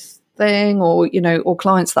get this thing, or, you know, or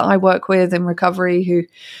clients that I work with in recovery who,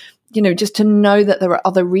 you know, just to know that there are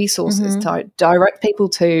other resources to direct people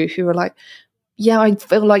to, who are like, yeah, I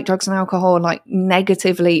feel like drugs and alcohol are like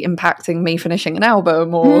negatively impacting me finishing an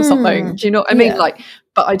album or something. Do you know what I mean? Like,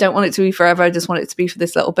 but I don't want it to be forever. I just want it to be for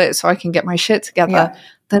this little bit so I can get my shit together.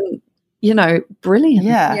 Then, you know, brilliant.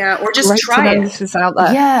 Yeah. Or just try it. This is out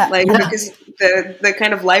there. Because the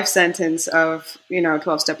kind of life sentence of, you know,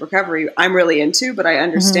 12-step recovery, I'm really into, but I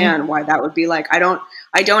understand why that would be like, I don't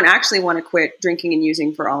actually want to quit drinking and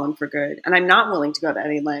using for all and for good. And I'm not willing to go to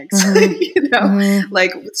any lengths, you know,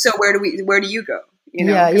 like, so where do you go? You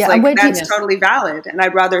know, like that's totally valid. And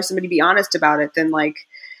I'd rather somebody be honest about it than like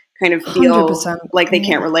kind of feel 100%. Like they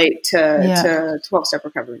can't relate to 12-step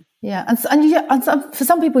recovery. Yeah. And for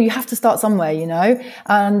some people, you have to start somewhere, you know,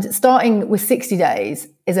 and starting with 60 days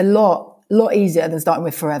is a lot easier than starting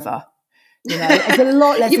with forever. You know, it's a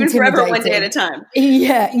lot less even intimidating. Forever, one day at a time.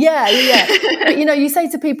 Yeah. But, you know, you say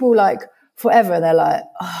to people like forever and they're like,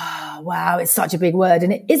 oh, wow, it's such a big word.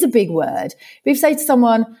 And it is a big word. But if you say to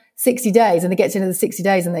someone 60 days and they get to the end of the 60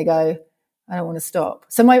 days and they go, I don't want to stop.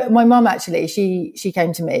 So my mum actually, she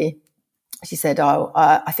came to me. She said,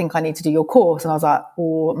 I think I need to do your course. And I was like,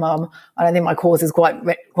 oh, Mum, I don't think my course is quite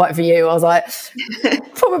for you. I was like,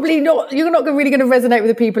 probably not. You're not really going to resonate with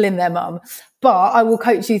the people in there, Mum. But I will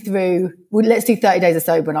coach you through, let's do 30 days of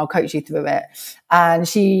sober and I'll coach you through it. And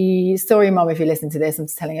sorry, Mum, if you listen to this, I'm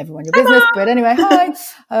just telling everyone your business. But anyway,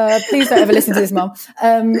 hi. Please don't ever listen to this, Mum.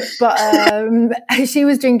 But she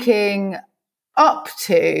was drinking up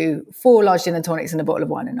to 4 large gin and tonics and a bottle of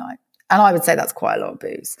wine a night. And I would say that's quite a lot of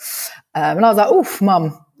booze. And I was like, oof,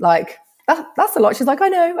 Mum, like, that's a lot. She's like, I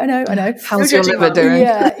know. How's your liver doing?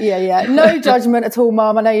 Yeah. No judgment at all,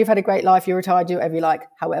 Mum. I know you've had a great life. You're retired, do whatever you like.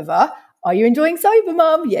 However, are you enjoying sober,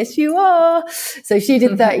 Mum? Yes, you are. So she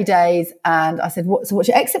did 30 days. And I said, what's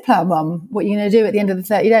your exit plan, Mum? What are you going to do at the end of the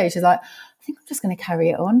 30 days? She's like, I think I'm just going to carry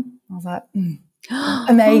it on. I was like,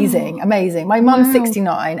 amazing. My mum's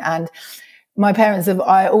 69 and my parents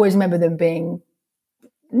I always remember them being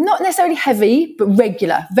not necessarily heavy, but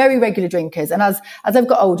very regular drinkers. And as I've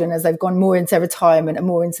got older and as they've gone more into retirement and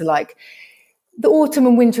more into like the autumn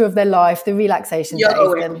and winter of their life, the relaxation days.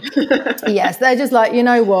 And, yes, they're just like, you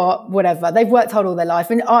know what, whatever. They've worked hard all their life,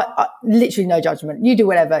 and I literally no judgment. You do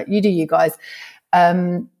whatever, you do you guys.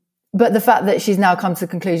 But the fact that she's now come to the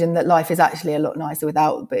conclusion that life is actually a lot nicer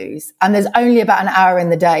without booze, and there's only about an hour in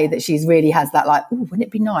the day that she's really has that like, oh, wouldn't it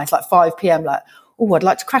be nice? Like 5 p.m. like, oh, I'd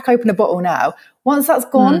like to crack open a bottle now. Once that's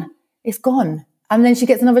gone, it's gone. And then she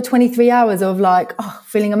gets another 23 hours of like, oh,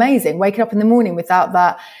 feeling amazing, waking up in the morning without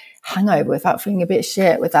that hangover, without feeling a bit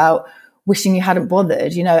shit, without wishing you hadn't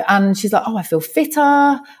bothered, you know. And she's like, oh, I feel fitter,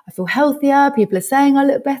 I feel healthier, people are saying I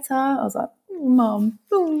look better. I was like, Mum.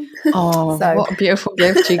 Oh, so, what a beautiful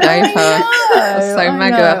gift you gave her. So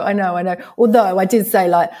mega. I know. Although I did say,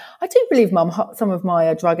 like, I do believe, Mum, some of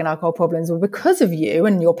my drug and alcohol problems were because of you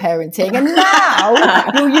and your parenting. And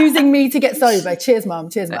now you're using me to get sober. Cheers,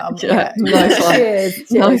 Mum. Cheers, Mum. Yeah. Nice one.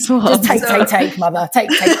 Cheers. Nice one. Just take, Mother.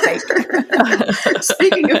 Take.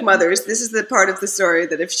 Speaking of mothers, this is the part of the story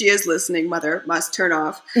that if she is listening, Mother must turn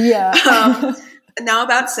off. Yeah. Now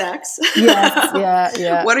about sex. Yes,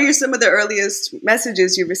 yeah. What are some of the earliest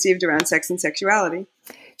messages you received around sex and sexuality?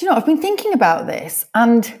 Do you know, I've been thinking about this,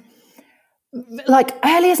 and like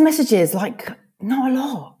earliest messages, like not a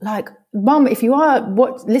lot. Like, Mum, if you are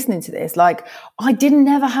listening to this, like I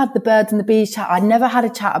never had the birds and the bees chat. I never had a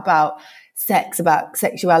chat about sex, about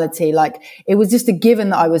sexuality. Like it was just a given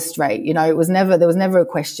that I was straight. You know, there was never a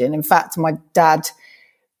question. In fact, my dad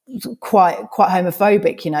quite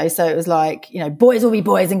homophobic, you know, so it was like, you know, boys will be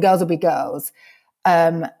boys and girls will be girls,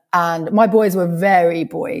 and my boys were very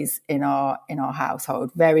boys in our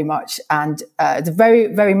household, very much, and it's a very,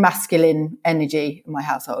 very masculine energy in my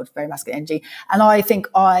household, very masculine energy, and I think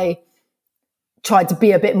I tried to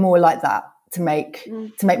be a bit more like that to make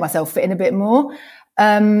myself fit in a bit more,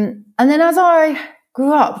 and then as I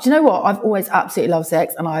grew up, do you know what? I've always absolutely loved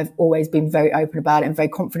sex, and I've always been very open about it and very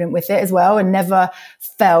confident with it as well, and never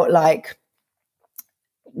felt like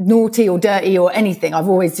naughty or dirty or anything. I've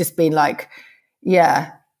always just been like,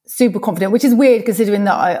 yeah, super confident, which is weird considering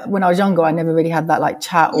that when I was younger, I never really had that like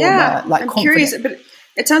chat or like. I'm curious, but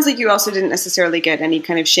it sounds like you also didn't necessarily get any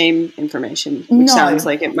kind of shame information, which sounds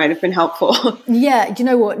like it might have been helpful. Yeah, do you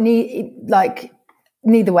know what?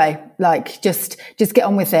 Neither way, like just get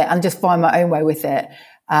on with it and just find my own way with it.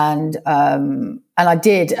 And I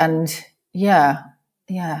did. And yeah.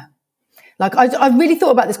 Like I really thought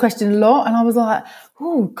about this question a lot, and I was like,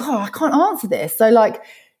 oh God, I can't answer this. So like,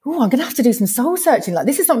 I'm going to have to do some soul searching. Like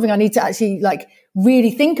this is something I need to actually like really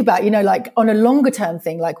think about, you know, like on a longer term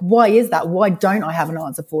thing. Like, why is that? Why don't I have an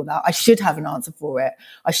answer for that? I should have an answer for it.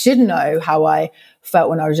 I should know how I felt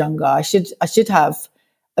when I was younger. I should have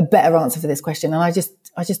a better answer for this question, and I just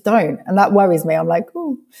don't, and that worries me. I'm like,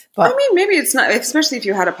 oh, but I mean, maybe it's not, especially if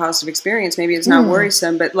you had a positive experience, maybe it's not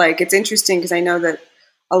worrisome, but like it's interesting because I know that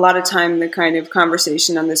a lot of time the kind of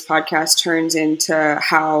conversation on this podcast turns into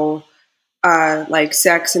how like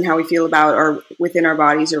sex and how we feel about or within our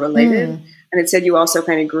bodies are related. And it said you also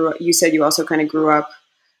kind of grew up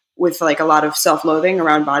with like a lot of self-loathing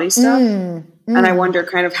around body stuff. And I wonder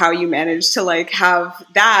kind of how you managed to like have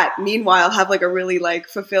that, meanwhile have like a really like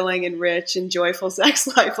fulfilling and rich and joyful sex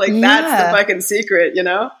life. Like that's the fucking secret, you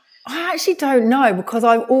know? I actually don't know, because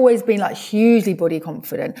I've always been like hugely body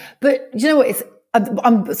confident, but you know what,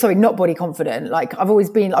 I'm sorry, not body confident. Like I've always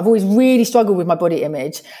really struggled with my body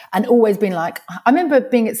image, and always been like, I remember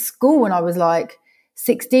being at school when I was like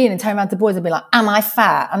 16 and turning around to boys and be like, am I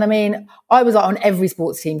fat? And I mean, I was like on every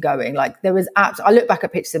sports team going, like there was I look back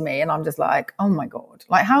at pictures of me and I'm just like, oh my God,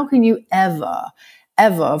 like how can you ever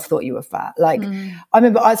have thought you were fat? Like I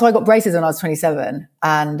remember, so I got braces when I was 27,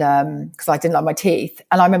 and because I didn't like my teeth.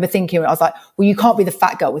 And I remember thinking, I was like, well, you can't be the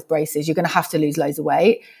fat girl with braces. You're going to have to lose loads of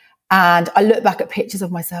weight. And I look back at pictures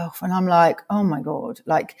of myself and I'm like, oh my God,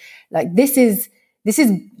 like this is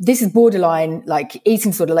borderline, like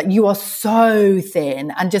eating disorder. Like you are so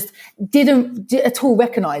thin, and just didn't at all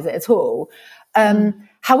recognize it at all.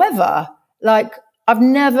 However, like I've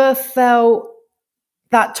never felt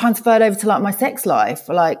that transferred over to like my sex life.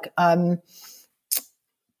 Like,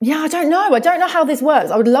 yeah, I don't know how this works.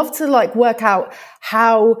 I would love to like work out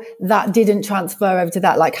how that didn't transfer over to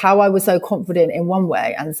that, like how I was so confident in one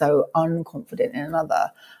way and so unconfident in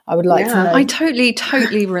another. I would like to know. I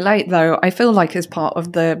totally relate though. I feel like as part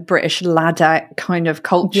of the British ladette kind of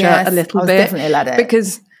culture a little bit. Definitely a ladette.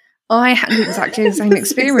 Because I had exactly the same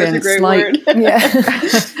experience.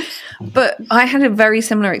 But I had a very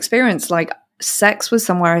similar experience. Like sex was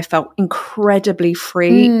somewhere I felt incredibly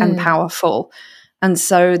free and powerful. And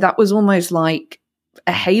so that was almost like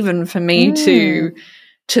a haven for me to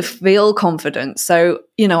feel confident. So,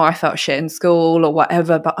 you know, I felt shit in school or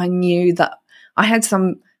whatever, but I knew that I had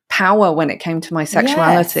some power when it came to my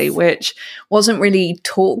sexuality, which wasn't really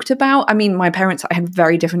talked about. I mean, my parents, I had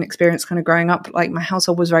very different experience kind of growing up. Like, my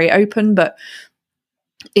household was very open, but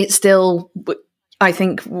it's still, I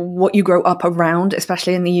think, what you grow up around,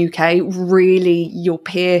 especially in the UK, really your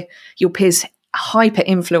peers hyper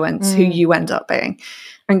influence who you end up being.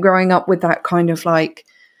 And growing up with that kind of like,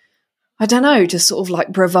 I don't know, just sort of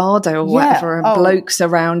like bravado or whatever, and blokes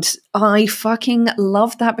around. I fucking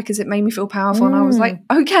loved that because it made me feel powerful. And I was like,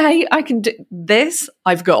 okay, I can do this.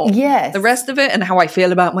 I've got the rest of it, and how I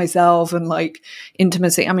feel about myself and like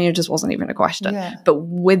intimacy. I mean, it just wasn't even a question. Yeah. But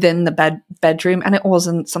within the bedroom, and it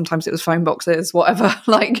wasn't, sometimes it was phone boxes, whatever,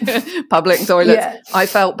 like public toilets. I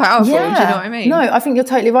felt powerful. Do you know what I mean? No, I think you're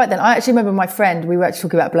totally right then. I actually remember my friend, we were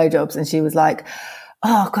actually talking about blowjobs, and she was like,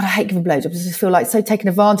 oh God, I hate giving blowjobs. I just feel like so taken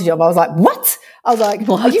advantage of. I was like, what? I was like,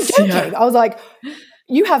 are you joking? Yeah. I was like,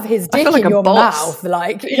 you have his dick like in your mouth.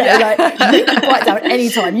 Like, you know, like you can bite down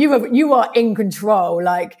anytime. You are in control.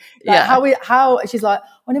 Like how she's like,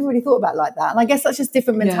 I never really thought about it like that. And I guess that's just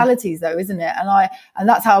different mentalities though, isn't it? And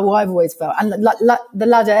that's how I've always felt. And the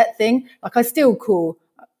ladette thing, like I still call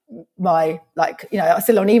my, like, you know, I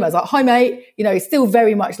still on emails like, hi mate, you know, it's still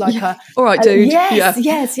very much like a all right dude.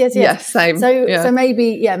 Yes, same. So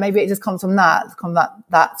maybe it just comes from that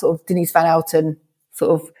sort of Denise Van Outen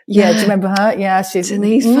sort of do you remember her? Yeah, she's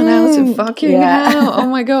Denise Van Outen. Fucking hell. Oh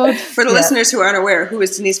my God. For the listeners who aren't aware, who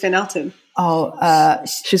is Denise Van Outen?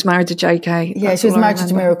 She's married to JK. Yeah, she was married to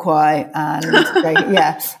Jamiroquai,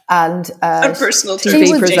 and a personal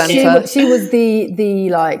TV presenter. She was the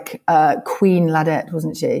like Queen Ladette,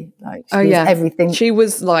 wasn't she? Like, she was everything. She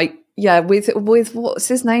was like, with what's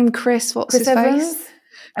his name? Chris Evans? Face?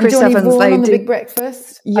 And Chris Johnny Evans, Vaughan on The Big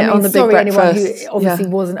Breakfast. Yeah, I mean, on The Big Breakfast. Anyone who obviously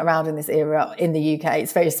wasn't around in this era in the UK.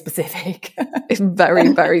 It's very specific. It's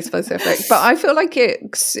very, very specific. But I feel like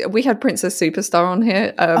we had Princess Superstar on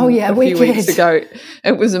here a few weeks ago.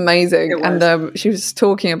 It was amazing. And she was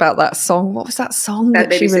talking about that song. What was that song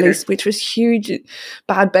that she released, which was huge?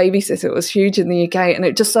 Bad Babysitter. It was huge in the UK. And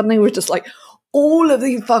it just suddenly was just like, all of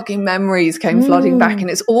these fucking memories came flooding back. And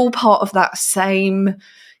it's all part of that same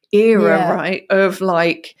era, right? Of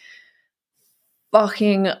like,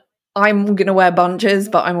 fucking, I'm gonna wear bunches,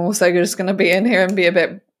 but I'm also just gonna be in here and be a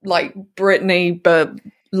bit like Britney, but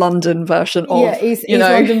London version of East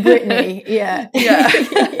London Britney.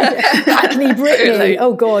 Hackney Britney. Really?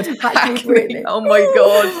 Oh God, Hackney Britney. Oh my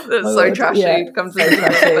God, that's so trashy. It comes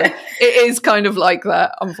into it is kind of like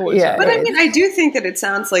that, unfortunately. But I mean, I do think that it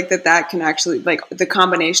sounds like that can actually, like, the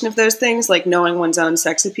combination of those things, like knowing one's own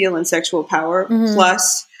sex appeal and sexual power,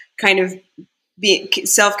 plus kind of being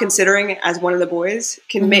self-considering as one of the boys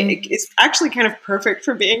can make it's actually kind of perfect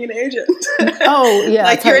for being an agent. Oh yeah,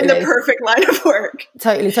 like totally. You're in the perfect line of work.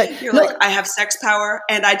 Totally. You're like, I have sex power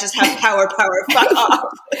and I just have power. Fuck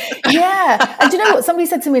off. Yeah, and do you know what? Somebody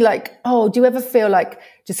said to me like, "Oh, do you ever feel like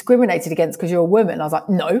discriminated against because you're a woman?" I was like,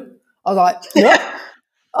 "No." I was like, "What?"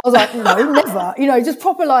 I was like, "No, never." You know, just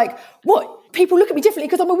proper like, what? People look at me differently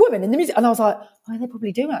because I'm a woman in the music. And I was like, oh, they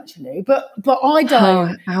probably do actually. But I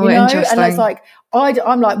don't. How interesting. And it's like,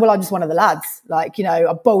 I'm like, well, I'm just one of the lads. Like, you know,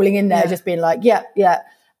 I'm bowling in there just being like, yeah.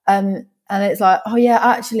 And it's like, oh yeah,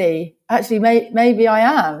 actually, maybe I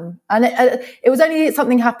am. And it was only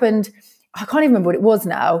something happened. I can't even remember what it was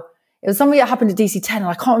now. It was something that happened at DC10 and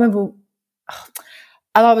I can't remember.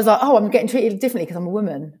 And I was like, oh, I'm getting treated differently because I'm a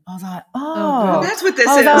woman. I was like, oh. That's what this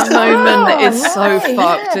is. That moment is so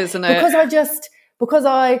fucked, isn't it? Because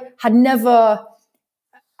I had never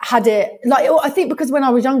had it, like, I think because when I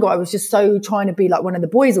was younger, I was just so trying to be like one of the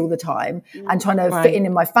boys all the time and trying to fit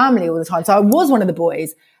in my family all the time. So I was one of the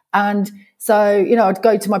boys. And so, you know, I'd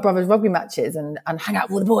go to my brother's rugby matches and hang out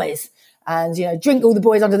with all the boys. And, you know, drink all the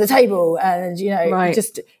boys under the table and, you know, I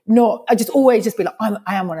just always just be like,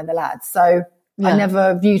 I am one of the lads. So I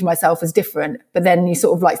never viewed myself as different, but then you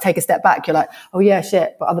sort of like take a step back. You're like, oh yeah,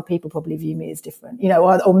 shit. But other people probably view me as different, you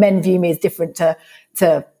know, or men view me as different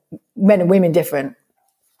to men and women different.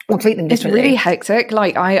 Or treat them differently. It's really hectic.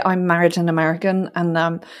 Like I'm married an American, and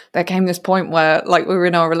there came this point where like we were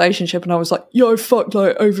in our relationship, and I was like, "Yeah, I fucked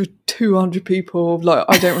like over 200 people. Like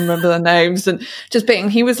I don't remember their names." And just being,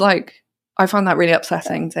 he was like, "I find that really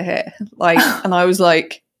upsetting to hear." Like, and I was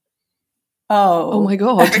like, "Oh my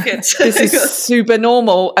God, this is super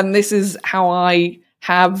normal, and this is how I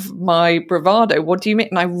have my bravado. What do you mean?"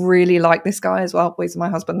 And I really like this guy as well. He's my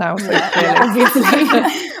husband now, so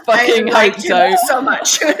obviously. Fucking hope so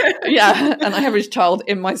much. Yeah, and I have his child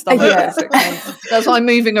in my stomach for 6 months. That's why I'm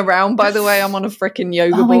moving around, by the way. I'm on a freaking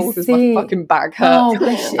yoga ball because my fucking back hurts. Oh,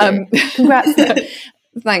 bless you. Congrats.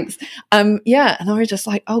 Thanks. Yeah, and I was just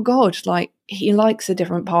like, oh God, like he likes a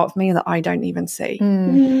different part of me that I don't even see,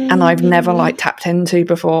 and I've never like tapped into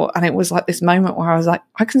before. And it was like this moment where I was like,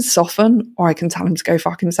 I can soften, or I can tell him to go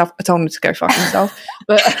fuck himself. I told him to go fuck himself,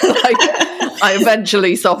 but like I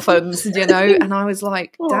eventually softened, you know. And I was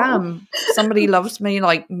like, damn, somebody loves me,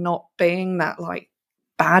 like not being that like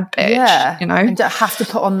bad bitch, you know, and don't have to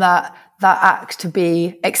put on that act to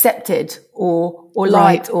be accepted or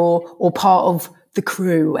liked or part of the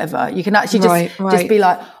crew, whatever. You can actually just be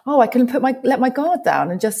like, oh, I can let my guard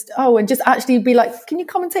down and just actually be like, can you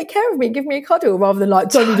come and take care of me, give me a cuddle, rather than like,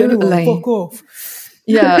 don't need anyone, fuck off.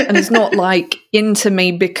 Yeah, and it's not like into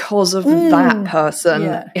me because of that person,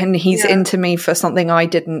 and he's into me for something I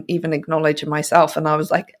didn't even acknowledge in myself. And I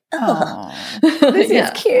was like, oh, this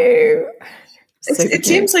is cute. It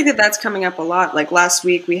seems like that's coming up a lot. Like last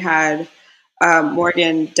week we had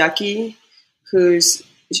Morgan Ducky,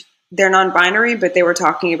 they're non-binary, but they were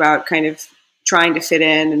talking about kind of trying to fit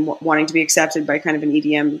in and wanting to be accepted by kind of an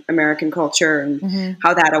EDM American culture, and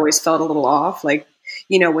how that always felt a little off. Like,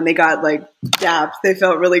 you know, when they got like dapped, they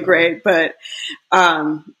felt really great, but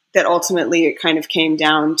that ultimately it kind of came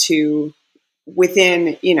down to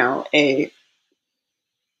within, you know, a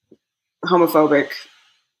homophobic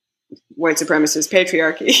white supremacist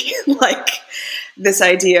patriarchy, like this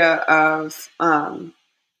idea of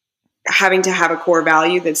having to have a core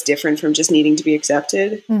value that's different from just needing to be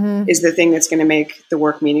accepted is the thing that's going to make the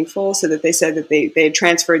work meaningful. So that they said that they had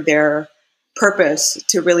transferred their purpose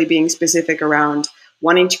to really being specific around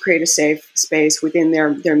wanting to create a safe space within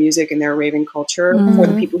their music and their raving culture for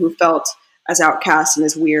the people who felt as outcast and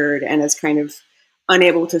as weird and as kind of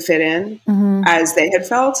unable to fit in as they had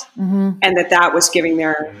felt, and that was giving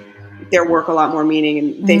their work a lot more meaning,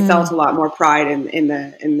 and they felt a lot more pride in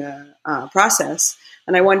the process.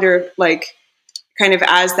 And I wonder, like, kind of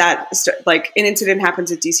as that, like, an incident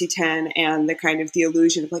happens at DC-10 and the kind of the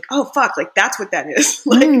illusion of like, oh, fuck, like, that's what that is.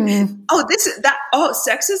 Like, oh, this is that, oh,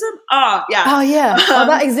 sexism? Oh, yeah. Oh, yeah. Oh,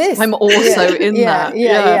 that exists. I'm also in that.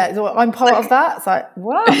 Yeah. So I'm part of that. It's like,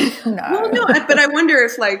 what? No. Well, no, but I wonder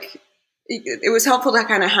if, like, it was helpful to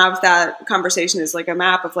kind of have that conversation as like a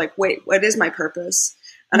map of like, wait, what is my purpose?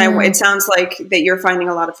 And it sounds like that you're finding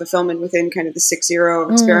a lot of fulfillment within kind of the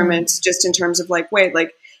 6-0 experiments, just in terms of like, wait,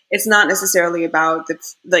 like, it's not necessarily about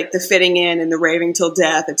the fitting in and the raving till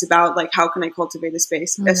death. It's about like, how can I cultivate a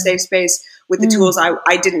safe space with the tools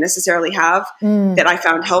I didn't necessarily have that I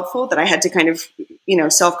found helpful, that I had to kind of, you know,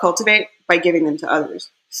 self-cultivate by giving them to others.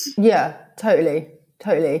 Yeah, totally.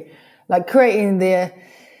 Like creating the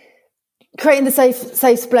safe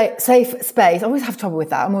space. I always have trouble with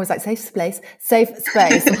that. I'm always like safe space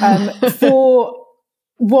for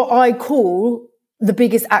what I call the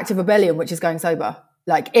biggest act of rebellion, which is going sober.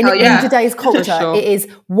 Like in today's culture, sure. It is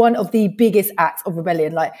one of the biggest acts of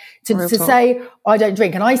rebellion. Like to say I don't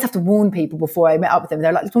drink, and I used to have to warn people before I met up with them.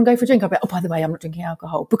 They're like, "Let's go for a drink." I'd be like, "Oh, by the way, I'm not drinking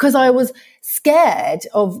alcohol," because I was scared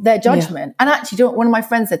of their judgment. And actually, one of my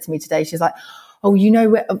friends said to me today, she's like, "Oh, you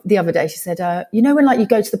know," the other day she said, "You know when like you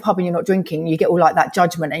go to the pub and you're not drinking, you get all like that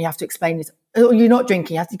judgment, and you have to explain it. Or you're not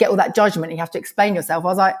drinking, you have to get all that judgment, and you have to explain yourself." I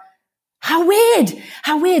was like, How weird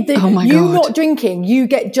that you not drinking, you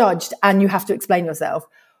get judged and you have to explain yourself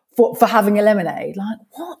for having a lemonade. Like,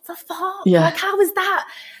 what the fuck? Yeah. Like, how is that?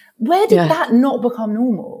 Where did that not become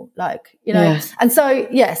normal? Like, you know, and so,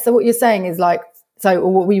 so what you're saying is like,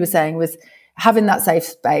 what we were saying was having that safe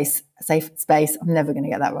space. I'm never going to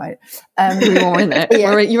get that right. We were in it.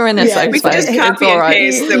 You're in a safe space. Just copy and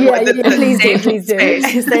paste please do.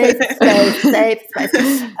 Safe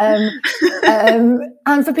space.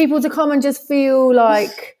 And for people to come and just feel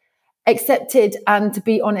like accepted and to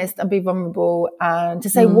be honest and be vulnerable and to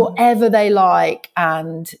say whatever they like.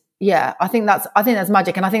 And I think that's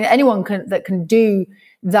magic. And I think that anyone can do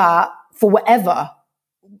that for whatever.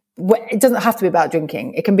 It doesn't have to be about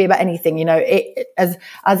drinking. It can be about anything, you know. As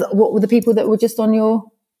what were the people that were just on your?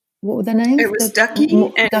 What were their names? It was Ducky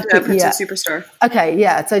and Princess Superstar. Okay,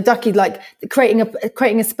 yeah. So Ducky, like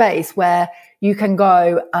creating a space where you can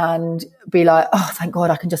go and be like, oh, thank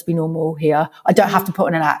God, I can just be normal here. I don't have to put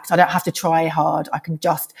on an act. I don't have to try hard. I can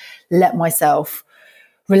just let myself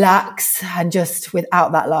relax and just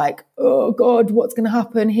without that, like, oh God, what's going to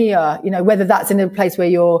happen here? You know, whether that's in a place where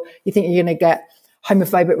you think you're going to get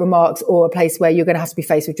homophobic remarks, or a place where you're going to have to be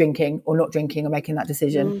faced with drinking or not drinking or making that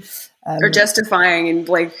decision, or justifying and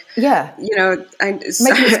like, you know, making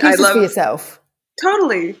excuses for yourself.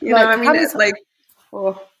 Totally, you know, I mean, it's like,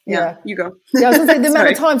 you go. I was going to say the amount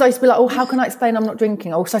of times I used to be like, oh, how can I explain I'm not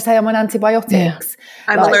drinking? Or should I say I'm on antibiotics?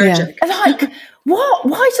 I'm allergic. And like, what?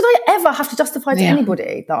 Why should I ever have to justify to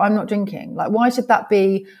anybody that I'm not drinking? Like, why should that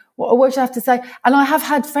be What should I have to say? And I have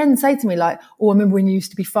had friends say to me like, oh, I remember when you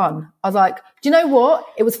used to be fun. I was like, do you know what?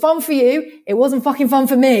 It was fun for you. It wasn't fucking fun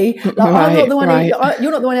for me. Like, I'm not the one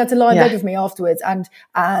you're not the one who had to lie in bed with me afterwards and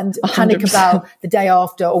panic 100%. About the day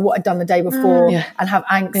after or what I'd done the day before and have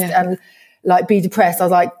angst and like be depressed. I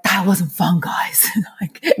was like, that wasn't fun, guys.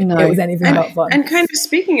 Like it was anything but fun. And kind of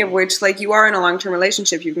speaking of which, like you are in a long-term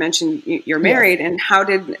relationship. You've mentioned you're married, and how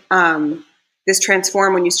did this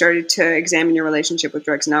transform when you started to examine your relationship with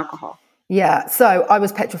drugs and alcohol? Yeah, so I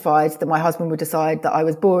was petrified that my husband would decide that I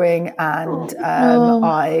was boring and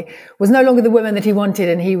I was no longer the woman that he wanted,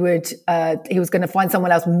 and he was going to find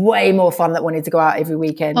someone else way more fun that wanted to go out every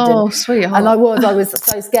weekend. Oh, sweetheart. And I was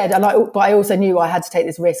so scared. But I also knew I had to take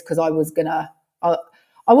this risk because I wasn't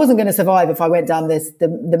going to survive if I went down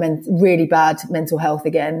the really bad mental health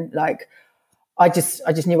again. Like I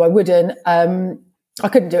just knew I wouldn't. I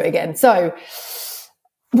couldn't do it again. So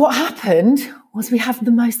what happened was we have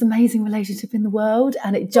the most amazing relationship in the world,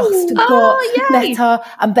 and it just got better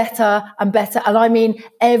and better and better. And I mean,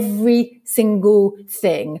 every single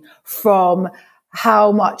thing from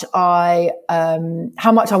how much I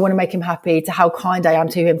want to make him happy, to how kind I am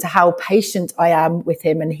to him, to how patient I am with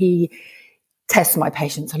him. And he tests my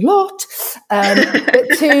patience a lot.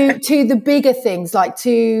 But to the bigger things, like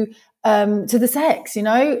to the sex, you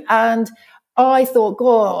know, and I thought,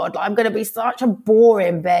 God, I'm going to be such a bore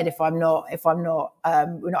in bed if we're not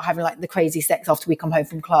having like the crazy sex after we come home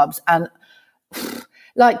from clubs. And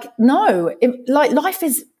like, no, life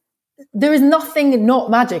is, there is nothing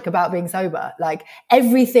not magic about being sober. Like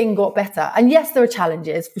everything got better. And yes, there are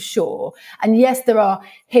challenges for sure. And yes, there are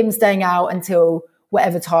him staying out until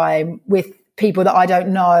whatever time with people that I don't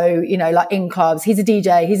know, you know, like in clubs. He's a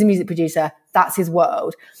DJ, he's a music producer. That's his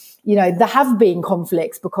world. You know, there have been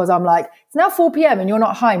conflicts because I'm like, it's now 4 p.m. and you're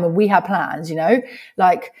not home and we have plans, you know,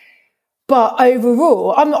 like, but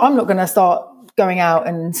overall, I'm not going to start going out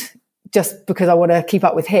and just because I want to keep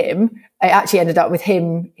up with him. I actually ended up with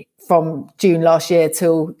him from June last year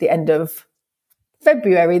till the end of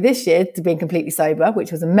February this year to being completely sober,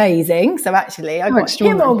 which was amazing. So actually I got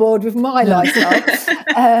him on board with my lifestyle.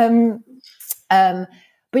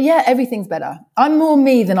 But yeah, everything's better. I'm more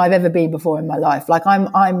me than I've ever been before in my life. Like I'm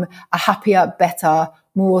a happier, better,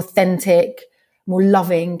 more authentic, more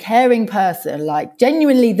loving, caring person, like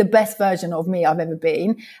genuinely the best version of me I've ever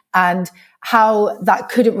been. And how that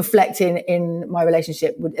couldn't reflect in my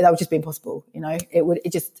relationship that would just be impossible. You know,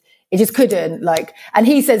 it just couldn't, like, and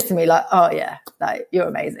he says to me like, oh yeah, like you're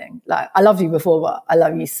amazing. Like I loved you before, but I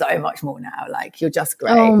love you so much more now. Like you're just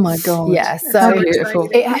great. Oh my God. Yeah. So beautiful.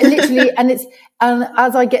 It literally, and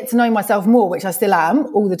as I get to know myself more, which I still am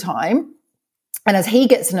all the time. And as he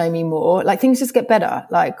gets to know me more, like things just get better.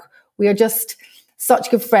 Like we are just such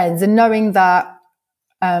good friends, and knowing that,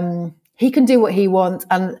 he can do what he wants.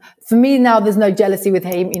 And for me now, there's no jealousy with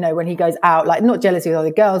him, you know, when he goes out, like not jealousy with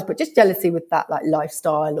other girls, but just jealousy with that like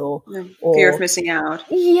lifestyle or fear of missing out.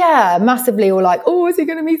 Yeah, massively. Or like, oh, is he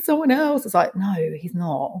going to meet someone else? It's like, no, he's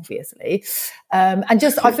not, obviously. And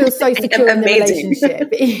just, I feel so secure in the relationship.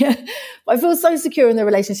 Yeah. I feel so secure in the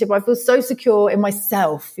relationship. I feel so secure in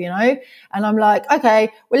myself, you know? And I'm like,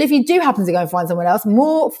 okay, well, if you do happen to go and find someone else,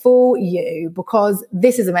 more for you, because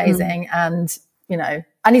this is amazing. And, you know,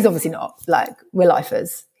 and he's obviously not, like, we're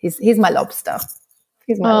lifers. He's my lobster.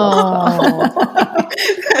 He's my lobster.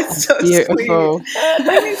 That's so beautiful. Sweet.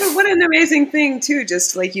 I mean, but what an amazing thing too,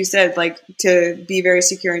 just like you said, like to be very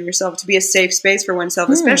secure in yourself, to be a safe space for oneself,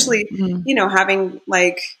 especially, you know, having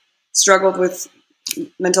like struggled with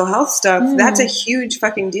mental health stuff. That's a huge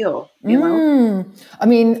fucking deal, you know? I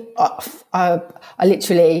mean, I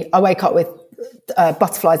wake up with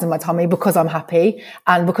butterflies in my tummy because I'm happy,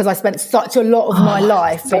 and because I spent such a lot of my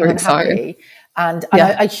life being unhappy, and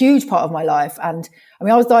a huge part of my life. And I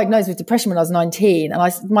mean, I was diagnosed with depression when I was 19,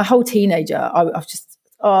 and my whole teenager, I was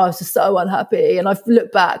just so unhappy. And I've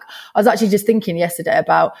looked back, I was actually just thinking yesterday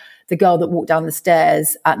about the girl that walked down the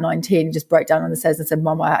stairs at 19 and just broke down on the stairs and said,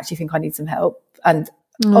 Mum, I actually think I need some help. And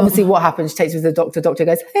obviously what happens, she takes me to the doctor. Doctor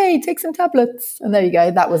goes, hey, take some tablets. And there you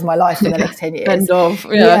go. That was my life for the next 10 years. End of.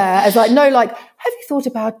 Yeah. It's like, no, like, have you thought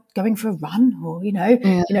about going for a run or, you know,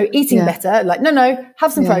 eating better? Like, no,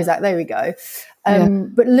 have some Prozac. There we go.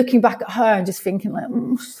 But looking back at her and just thinking like,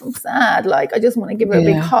 so sad. Like, I just want to give her a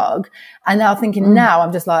big hug. And now thinking now,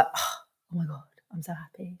 I'm just like, oh my God, I'm so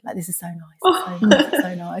happy. Like, this is so nice.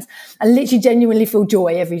 So nice. I literally genuinely feel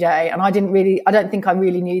joy every day. And I don't think I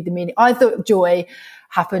really knew the meaning. I thought joy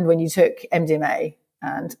happened when you took MDMA,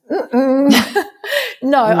 and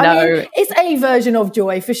No, I mean, it's a version of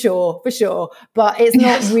joy for sure. But it's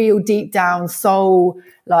not real deep down soul,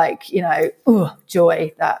 like,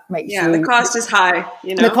 joy that makes you. The cost is high,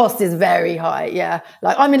 The cost is very high, yeah.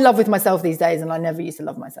 Like, I'm in love with myself these days, and I never used to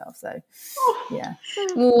love myself, so, yeah.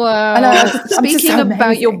 Wow. I know,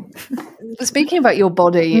 speaking about your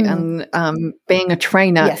body and being a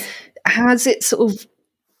trainer, yes. Has it sort of,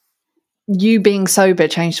 you being sober,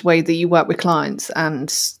 changed the way that you work with clients and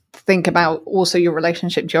think about also your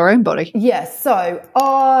relationship to your own body? Yes. So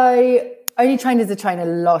I only trained as a trainer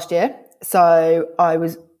last year. So I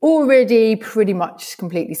was already pretty much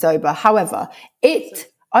completely sober. However,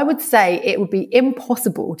 I would say it would be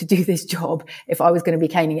impossible to do this job if I was going to be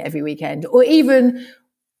caning it every weekend, or even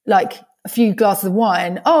like a few glasses of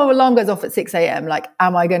wine. Oh, alarm goes off at 6 a.m. Like,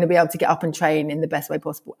 am I going to be able to get up and train in the best way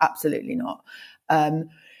possible? Absolutely not.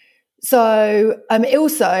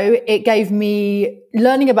 It gave me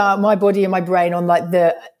learning about my body and my brain on like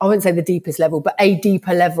I wouldn't say the deepest level, but a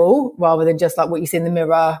deeper level, rather than just like what you see in the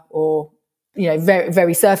mirror or, very,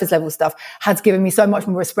 very surface level stuff, has given me so much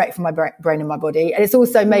more respect for my brain and my body. And it's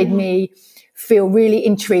also made me feel really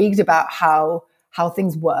intrigued about how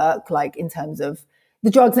things work, like in terms of the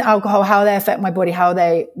drugs and alcohol, how they affect my body,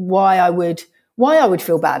 why I would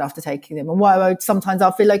feel bad after taking them, and why sometimes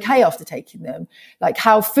I'll feel okay after taking them, like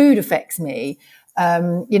how food affects me,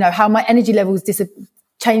 how my energy levels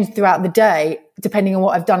change throughout the day, depending on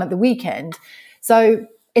what I've done at the weekend. So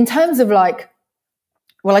in terms of like,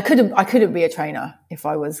 well, I couldn't be a trainer if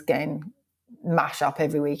I was getting mash up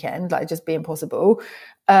every weekend, like just be impossible.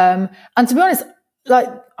 And to be honest, like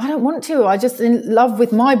I don't want to, I just in love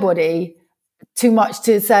with my body too much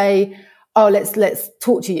to say, oh, let's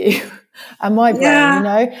torture you. And my brain,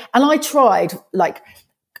 and I tried like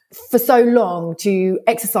for so long to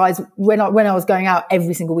exercise when I was going out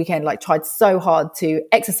every single weekend, like tried so hard to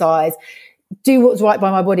exercise, do what's right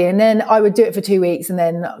by my body. And then I would do it for 2 weeks and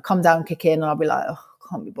then come down, kick in, and I'd be like, oh,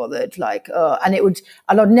 can't be bothered. Like, and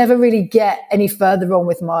I'd never really get any further on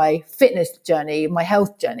with my fitness journey, my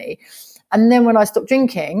health journey. And then when I stopped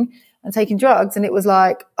drinking and taking drugs, and it was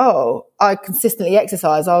like, oh, I consistently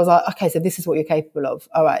exercise, I was like, okay, so this is what you're capable of.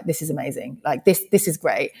 All right, this is amazing. Like this is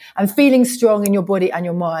great. And feeling strong in your body and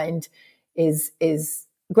your mind is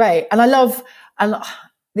great. And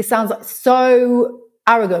this sounds like so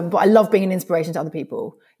arrogant, but I love being an inspiration to other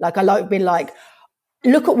people. Like I like being like,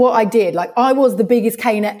 look at what I did. Like I was the biggest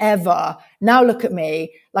caner ever. Now look at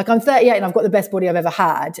me. Like I'm 38 and I've got the best body I've ever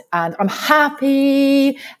had. And I'm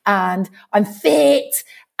happy and I'm fit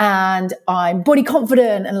and I'm body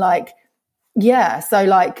confident and like, so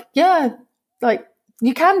like, like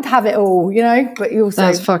you can have it all, but you also.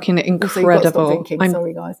 That's fucking incredible.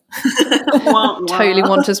 Sorry, guys. Totally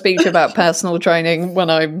want to speak to you about personal training when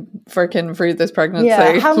I'm freaking through this pregnancy.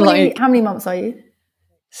 Yeah. How many months are you?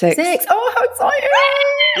 6. Oh, how exciting!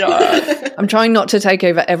 Yeah. I'm trying not to take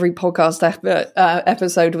over every podcast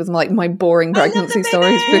episode with my boring pregnancy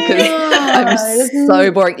stories because I'm so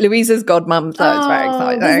boring. Louisa's godmum, so it's very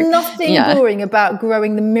exciting. There's nothing boring about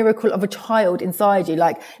growing the miracle of a child inside you.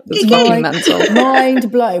 Like, it's fucking mental. Mind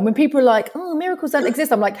blown. When people are like, oh, miracles don't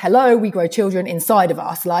exist, I'm like, hello, we grow children insid of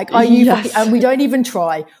us. Like, are you? And we don't even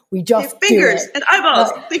try. We just do fingers and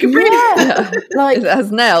eyeballs. They can breathe. Yeah. Like, it has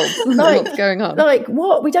nails. Like, what's going on? Like,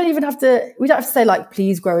 what? We don't have to say like,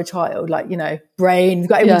 please grow a child. Like, brain.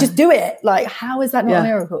 We just do it. Like, how is that not a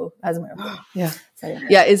miracle? As a miracle. Yeah. So,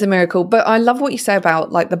 yeah, it's a miracle. But I love what you say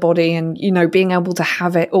about like the body and, being able to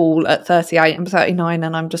have it all at 38 and 39.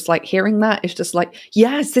 And I'm just like hearing that. It's just like,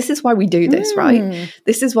 yes, this is why we do this, right?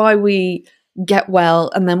 This is why we get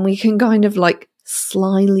well. And then we can kind of like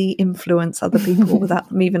slyly influence other people without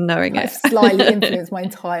them even knowing it. Slyly influence my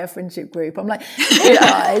entire friendship group. I'm like, hey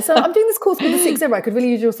guys, so I'm doing this course with the 6 Zero. I could really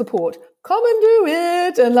use your support. Come and do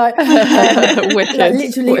it. And like,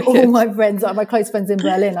 literally all my friends, like my close friends in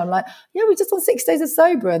Berlin, I'm like, yeah, we're just on 6 days of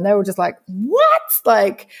sober. And they were just like, what?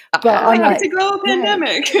 Like, but I'm like, to go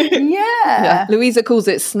pandemic. Yeah. Louisa calls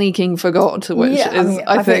it sneaking for God, which is,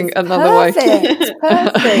 I think another perfect, way.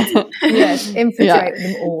 Perfect. Yes, infiltrate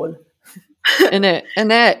them all. in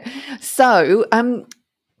it. So,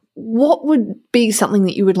 what would be something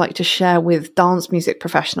that you would like to share with dance music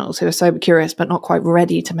professionals who are sober curious but not quite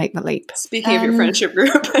ready to make the leap? Speaking of your friendship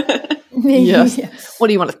group. Yes. What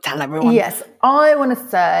do you want to tell everyone? Yes, I want to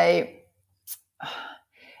say,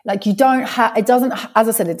 like, you don't have, it doesn't, as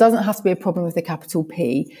I said, it doesn't have to be a problem with a capital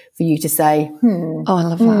P for you to say, Oh, I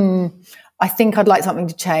love that. I think I'd like something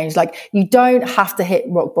to change. Like, you don't have to hit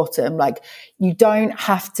rock bottom. Like, you don't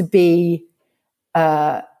have to be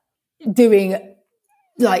doing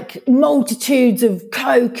like multitudes of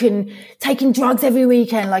coke and taking drugs every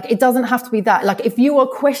weekend. Like, it doesn't have to be that. Like, if you are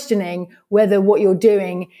questioning whether what you're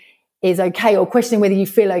doing is okay, or questioning whether you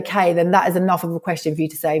feel okay, then that is enough of a question for you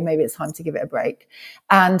to say, maybe it's time to give it a break.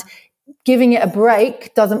 And giving it a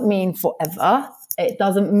break doesn't mean forever. It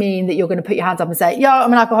doesn't mean that you're going to put your hands up and say, yeah,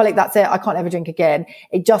 I'm an alcoholic, that's it, I can't ever drink again.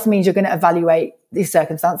 It just means you're going to evaluate these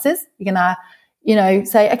circumstances. You're going to,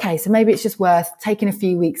 say, okay, so maybe it's just worth taking a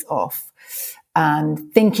few weeks off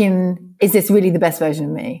and thinking, is this really the best version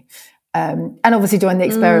of me? And obviously join the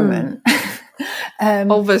experiment.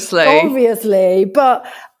 Obviously. But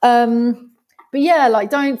yeah, like,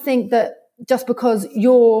 don't think that just because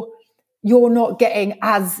you're not getting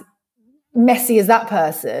as messy as that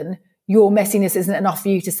person, your messiness isn't enough for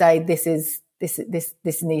you to say this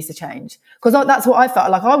needs to change. Because that's what I felt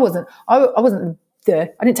like. I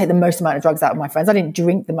didn't take the most amount of drugs out of my friends. I didn't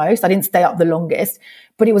drink the most. I didn't stay up the longest,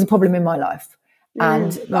 but it was a problem in my life.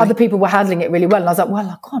 And other people were handling it really well. And I was like,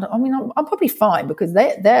 well, God, I mean, I'm probably fine, because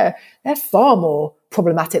they're far more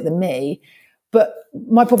problematic than me. But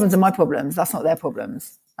my problems are my problems. That's not their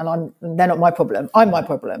problems. And they're not my problem. I'm my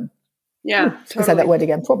problem. Yeah, totally. I say that word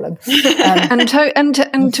again, problem. And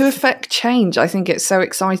to affect change, I think it's so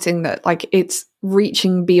exciting that, like, it's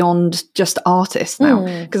reaching beyond just artists now.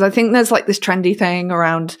 Because I think there's like this trendy thing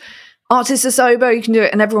around artists are sober, you can do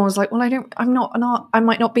it, and everyone's like, well, I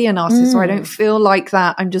might not be an artist, or I don't feel like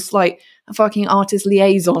that. I'm just like a fucking artist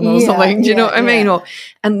liaison or something. Do you know what I mean?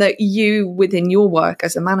 And that you, within your work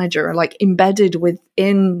as a manager, are like embedded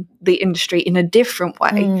within the industry in a different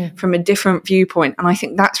way, from a different viewpoint. And I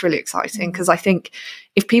think that's really exciting, because I think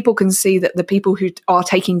if people can see that the people who are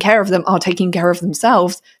taking care of them are taking care of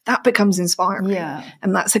themselves, that becomes inspiring. Yeah.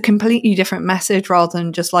 And that's a completely different message, rather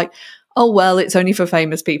than just like, oh, well, it's only for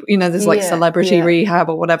famous people. There's like celebrity rehab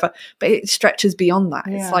or whatever, but it stretches beyond that.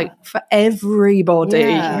 It's like for everybody,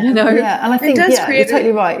 Yeah, and I think, you're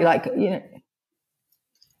totally right. Like,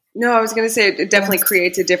 No, I was going to say it definitely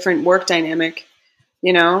creates a different work dynamic,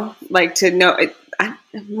 like to know it. I'm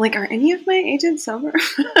like, are any of my agents sober?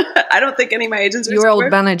 I don't think any of my agents are Your sober.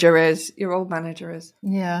 old manager is.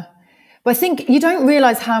 Yeah. But I think you don't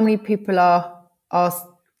realize how many people are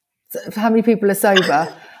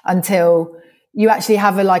sober until you actually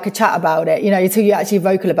have a chat about it, until you're actually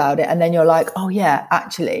vocal about it. And then you're like, oh yeah,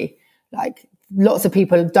 actually, like, lots of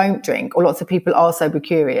people don't drink, or lots of people are sober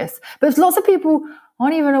curious. But lots of people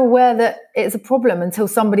aren't even aware that it's a problem until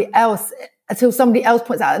somebody else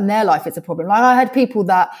points out in their life it's a problem. Like, I had people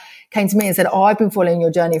that came to me and said, oh, I've been following your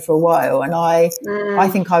journey for a while, and I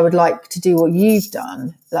think I would like to do what you've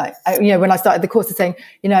done. Like, when I started the course, of saying,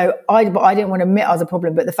 I didn't want to admit I was a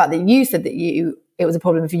problem, but the fact that you said that it was a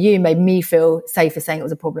problem for you made me feel safer saying it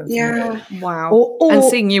was a problem for me. Wow. And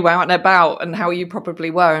seeing you out and about and how you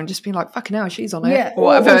probably were, and just being like, fucking hell, she's on it, or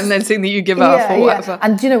whatever, and then seeing that you give up or whatever.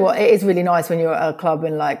 And do you know what? It is really nice when you're at a club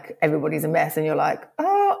and like everybody's a mess and you're like,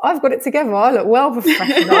 oh, I've got it together. I look well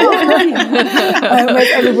professional. Whereas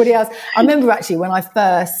everybody else. I remember actually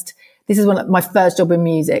this is my first job in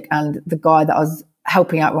music, and the guy that I was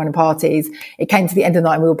helping out running parties, it came to the end of the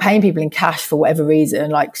night and we were paying people in cash for whatever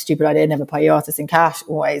reason, like, stupid idea, never pay your artists in cash,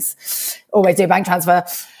 always do a bank transfer.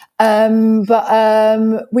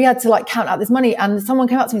 But we had to like count out this money, and someone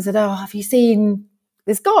came up to me and said, oh, have you seen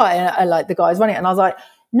this guy? And I like, the guy's running it, and I was like,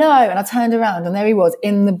 no. And I turned around and there he was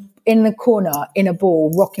in the corner in a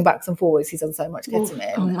ball, rocking backwards and forwards. He's on so much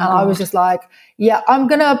ketamine. And I was just like, yeah, I'm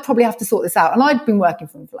going to probably have to sort this out. And I'd been working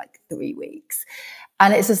for him for like 3 weeks.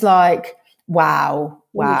 And it's just like, wow.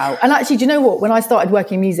 And actually, do you know what? When I started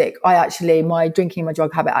working in music, my drinking and my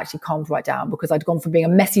drug habit actually calmed right down, because I'd gone from being a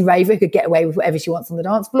messy raver who could get away with whatever she wants on the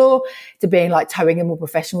dance floor to being like towing a more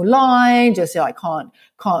professional line, just like can't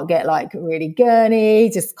get like really gurney,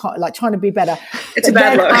 just can't, like, trying to be better. It's a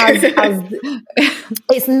bad look.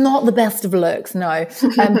 It's not the best of looks, no.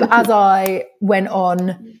 But as I went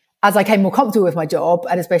on, as I came more comfortable with my job,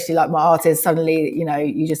 and especially like my artists, suddenly,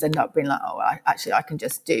 you just end up being like, oh, I can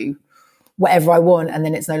just do whatever I want. And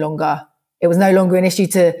then it was no longer an issue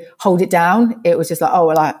to hold it down. It was just like, oh,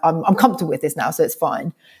 well, I'm comfortable with this now, so it's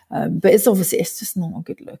fine. But it's just not a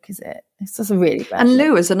good look, is it? It's just a really bad And look.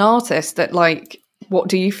 Lou, as an artist, that like, what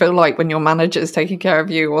do you feel like when your manager's taking care of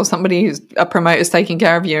you, or somebody who's a promoter's taking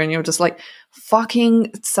care of you, and you're just like,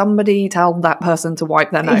 fucking somebody tell that person to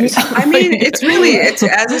wipe their nose? I mean, it's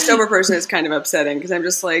as a sober person, it's kind of upsetting, because I'm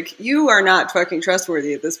just like, you are not fucking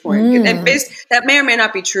trustworthy at this point. And that may or may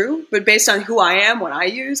not be true, but based on who I am, what I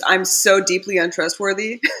use, I'm so deeply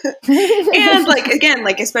untrustworthy. And like, again,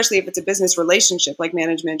 like, especially if it's a business relationship, like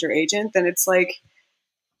management or agent, then it's like,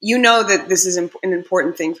 that this is an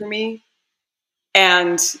important thing for me.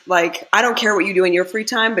 And like, I don't care what you do in your free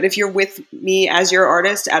time, but if you're with me as your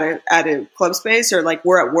artist at a club space, or like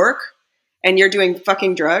we're at work and you're doing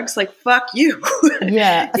fucking drugs, like fuck you.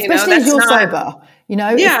 Yeah, You know, especially if that's you're not- sober. You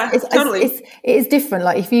know, Yeah, totally. It is different.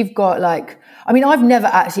 Like if you've got like, I mean, I've never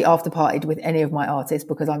actually after partied with any of my artists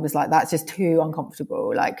because I'm just like, that's just too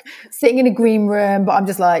uncomfortable. Like sitting in a green room, but I'm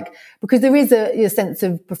just like, because there is a sense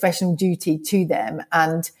of professional duty to them.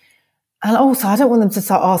 And also, I don't want them to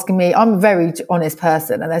start asking me. I'm a very honest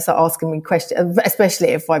person, and they start asking me questions, especially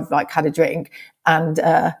if I've like had a drink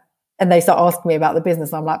and they start asking me about the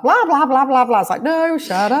business. I'm like, blah, blah, blah, blah, blah. It's like, no,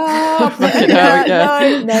 shut up. No.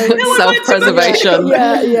 Self-preservation.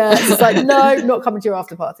 Yeah. It's like, no, not coming to your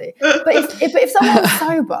after party. But if someone's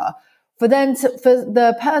sober, for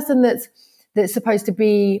the person that's supposed to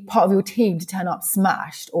be part of your team to turn up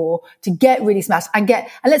smashed or to get really smashed and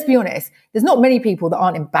let's be honest, there's not many people that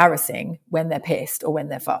aren't embarrassing when they're pissed or when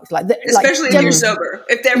they're fucked. Especially if you're sober.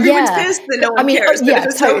 If everyone's pissed, then no one cares. But if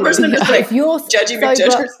it's sober person is like, if you're judgy sober,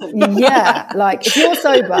 McJudgerson. yeah, like if you're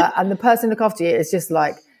sober and the person look after you is just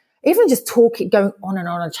like, even just talking, going on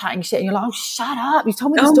and chatting shit, and you're like, oh, shut up. You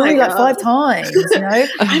told me the story like 5 times, you know?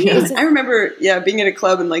 I remember, being in a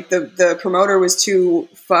club and like the promoter was too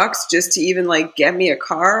fucked just to even like get me a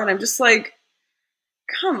car. And I'm just like,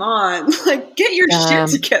 come on, like get your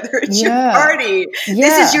shit together. It's your party. Yeah.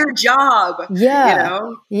 This is your job. Yeah. You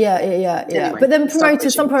know? Yeah. Anyway, but then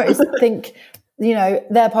some promoters think, you know,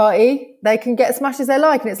 their party, they can get as smashed as they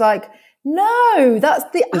like. And it's like, no,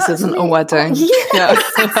 this isn't a wedding. Yes,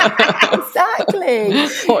 exactly.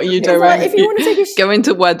 What are you doing? Like, if you want to take go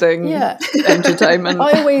into wedding entertainment.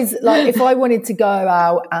 I always, like, if I wanted to go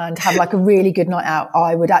out and have like a really good night out,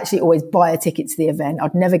 I would actually always buy a ticket to the event.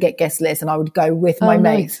 I'd never get guest list, and I would go with my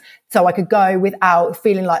mates. So I could go without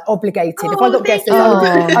feeling like obligated. If I got guest list,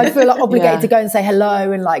 I'd feel like obligated to go and say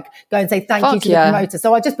hello and like go and say thank you to the promoter.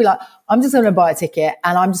 So I'd just be like, I'm just going to buy a ticket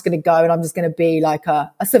and I'm just going to go and I'm just going to be like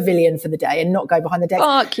a civilian for the day and not go behind the decks.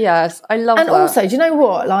 Fuck yes, I love that. And also, do you know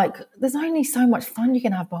what? Like, there's only so much fun you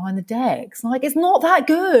can have behind the decks. Like, it's not that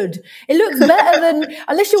good. It looks better than,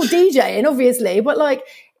 unless you're DJing, obviously, but like,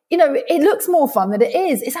 you know, it looks more fun than it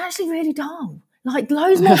is. It's actually really dull. Like,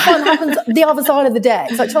 loads more fun happens the other side of the deck.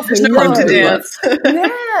 So trust me, there's no room to dance.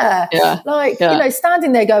 You know,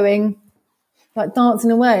 standing there going, like dancing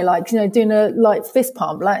away, like, you know, doing a like fist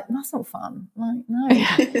pump, like that's not fun. Like, no,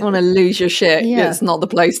 you want to lose your shit. It's not the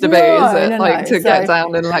place to be, is it? To get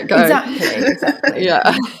down and let go. Exactly.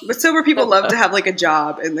 Yeah. But sober people love to have like a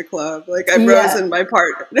job in the club. Like Rose and my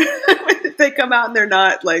partner, they come out and they're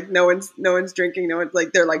not like no one's drinking. No one's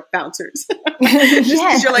like they're like bouncers.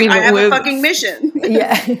 Just you're like I have a fucking mission.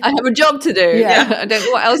 Yeah, I have a job to do. Yeah, I don't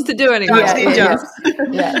know what else to do anymore. Jobs.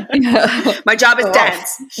 My job is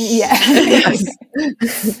dance.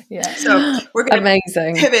 So we're going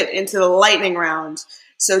to pivot into the lightning round.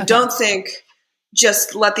 So don't think,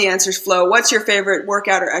 just let the answers flow. What's your favorite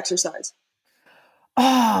workout or exercise?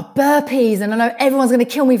 Oh, burpees. And I know everyone's going to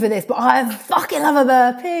kill me for this, but I fucking love a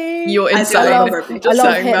burpee. You're insane. I love burpee. I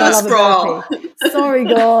love a burpee. Sorry,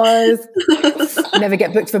 guys. Never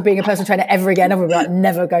get booked for being a personal trainer ever again. I'm like,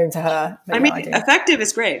 never going to her. I mean, effective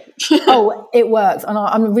is great. Oh, it works. And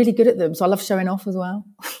I'm really good at them. So I love showing off as well.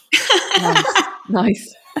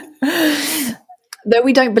 Nice. Though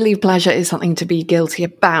we don't believe pleasure is something to be guilty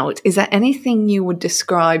about, is there anything you would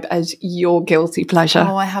describe as your guilty pleasure?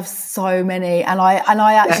 Oh, I have so many. And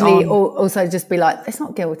I actually also just be like, it's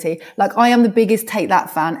not guilty. Like, I am the biggest Take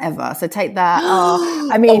That fan ever. So Take That.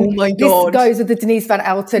 I mean, my God. This goes with the Denise Van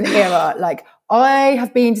Elton era. Like, I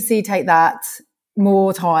have been to see Take That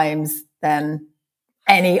more times than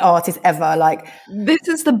any artist ever. Like, this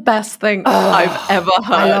is the best thing I've ever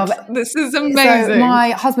heard. I love it. This is amazing. So my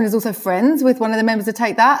husband is also friends with one of the members of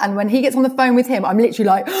Take That, and when he gets on the phone with him, I'm literally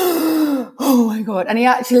like, oh my God. And he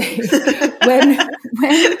actually,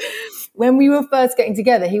 when we were first getting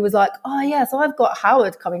together, he was like, oh yeah, so I've got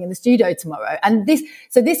Howard coming in the studio tomorrow. And this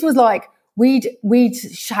was like, we'd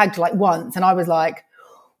shagged like once, and I was like,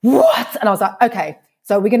 what? And I was like, okay,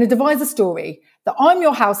 so we're going to devise a story that I'm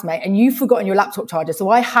your housemate and you've forgotten your laptop charger, so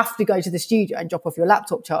I have to go to the studio and drop off your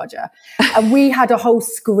laptop charger. And we had a whole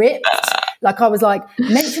script. Like, I was like,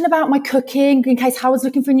 mention about my cooking in case Howard's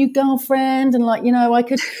looking for a new girlfriend, and like, you know, I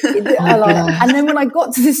could. And then when I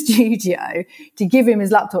got to the studio to give him his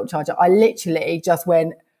laptop charger, I literally just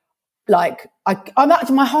went, like, I'm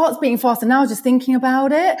actually, my heart's beating faster now just thinking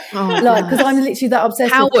about it. Like, because I'm literally that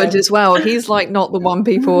obsessed Howard with as well. He's like not the one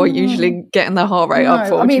people are usually getting their heart rate up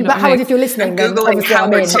for. I mean, but Howard, if you're listening, then Googling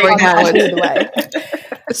obviously Howard, I'm in the way.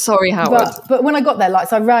 Sorry, Howard. But when I got there, like,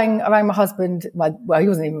 so I rang my husband. He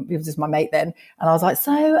wasn't even, he was just my mate then. And I was like,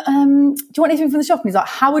 so, do you want anything from the shop? And he's like,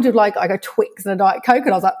 how would you like? I go Twix and a Diet Coke.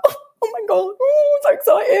 And I was like, oh my God, I'm so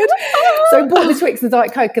excited. So I bought the Twix and the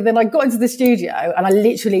Diet Coke. And then I got into the studio and I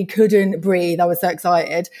literally couldn't breathe. I was so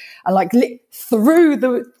excited. And like threw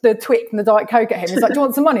the Twix and the Diet Coke at him. He's like, do you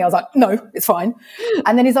want some money? I was like, no, it's fine.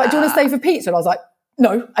 And then he's like, do you want to stay for pizza? And I was like,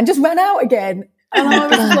 no. And just ran out again. And I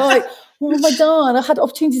was like, what have I done? I had the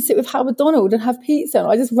opportunity to sit with Howard Donald and have pizza. And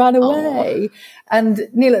I just ran away. And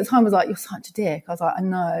Neil at the time was like, you're such a dick. I was like, I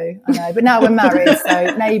know. But now we're married.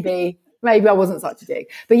 So maybe I wasn't such a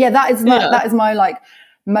dick. But yeah, that is my like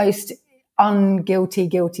most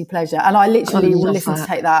guilty pleasure. And I literally will listen to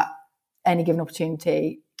Take That any given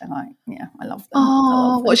opportunity. And I love them.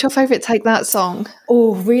 Oh, what's your favourite Take That song?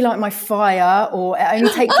 Oh, Relight My Fire, or It Only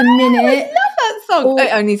Takes a Minute. I love that song. Or,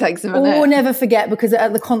 It Only Takes a Minute. Or Never Forget, because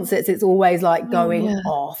at the concerts it's always like going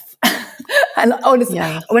off. And honestly,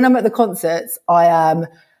 when I'm at the concerts, I am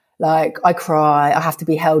like, I cry, I have to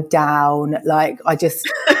be held down. Like, I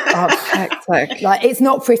just, hectic. Like, it's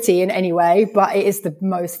not pretty in any way, but it is the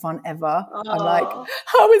most fun ever. I'm like,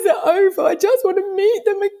 how is it over? I just want to meet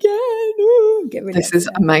them again. Ooh, get rid this is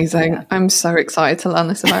amazing. Yeah. I'm so excited to learn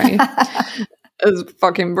this about you. It's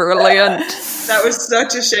fucking brilliant. That was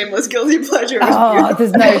such a shameless guilty pleasure. Oh,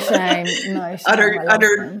 there's no shame. No shame.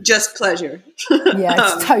 Utter just pleasure. Yeah,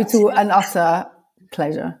 it's total and utter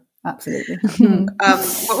pleasure. Absolutely.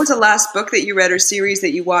 What was the last book that you read or series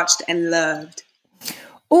that you watched and loved?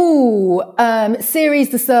 Series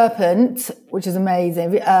The Serpent, which is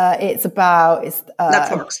amazing. It's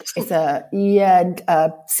Netflix. It's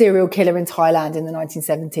a serial killer in Thailand in the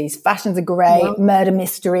 1970s. Fashions are great, murder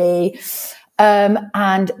mystery,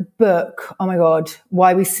 and book. Oh my God,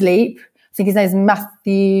 Why We Sleep. I think his name is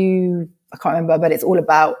Matthew. I can't remember, but it's all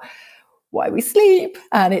about why we sleep,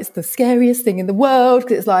 and it's the scariest thing in the world,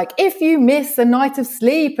 because it's like, if you miss a night of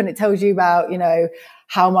sleep, and it tells you about, you know,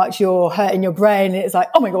 how much you're hurting your brain, and it's like,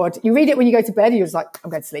 oh my God, you read it when you go to bed, and you're just like, I'm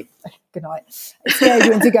going to sleep, good night. It scares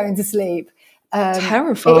you into going to sleep.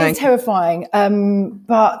 Terrifying. It is terrifying.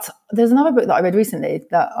 But there's another book that I read recently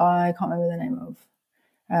that I can't remember the name of.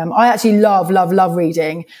 I actually love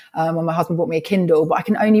reading, and my husband bought me a Kindle, but I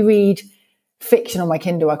can only read fiction on my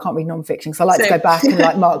Kindle. I can't read non-fiction, so I like to go back and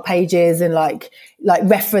like mark pages and like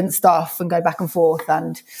reference stuff and go back and forth,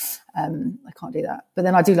 and I can't do that. But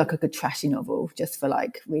then I do like a good trashy novel just for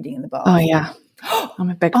like reading in the bath. Oh yeah,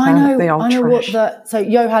 I'm a big fan of the old trash. So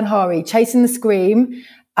Johann Hari, Chasing the Scream,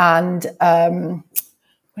 and where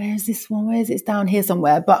is this one? Where is it? It's down here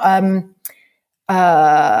somewhere, but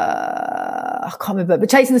I can't remember, but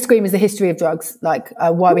Chasing the Scream is the history of drugs, like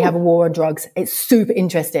why we have a war on drugs. It's super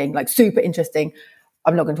interesting.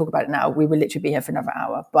 I'm not going to talk about it now. We will literally be here for another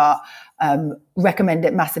hour, but recommend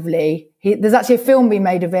it massively. There's actually a film being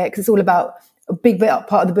made of it, because it's all about, a big bit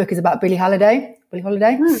part of the book is about Billie Holiday. Oh,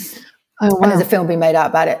 wow. And there's a film being made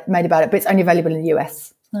about it, but it's only available in the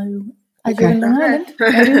US. So as you're in Long Island,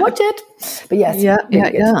 maybe watch it. But yes,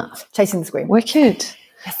 Chasing the Scream. Wicked.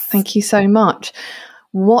 Yes. Thank you so much.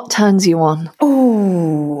 What turns you on?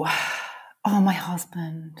 Oh, my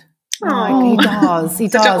husband. He does.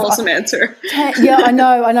 Such a wholesome answer. Yeah, I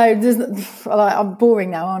know. I'm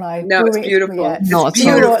boring now, aren't I? No, it's beautiful. Yeah. It's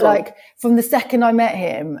beautiful. Like, from the second I met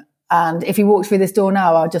him, and if he walks through this door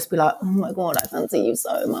now, I'll just be like, oh my God, I fancy you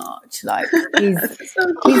so much. Like, he's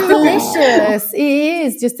delicious. He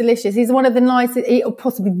is just delicious. He's one of the nicest,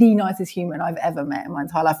 possibly the nicest human I've ever met in my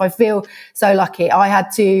entire life. I feel so lucky.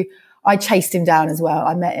 I chased him down as well.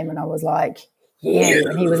 I met him and I was like, you.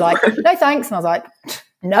 And he was like, no thanks. And I was like,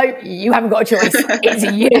 no, you haven't got a choice. It's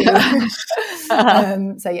you.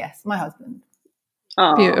 So yes, my husband.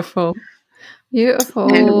 Aww. Beautiful.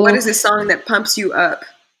 And what is the song that pumps you up?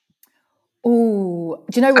 Oh,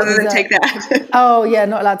 do you know what? Other than Take That. Oh yeah,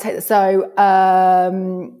 not allowed to take that. So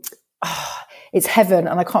it's Heaven,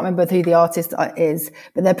 and I can't remember who the artist is,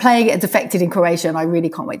 but they're playing it at Defected in Croatia, and I really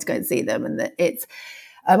can't wait to go and see them. And it's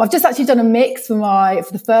I've just actually done a mix for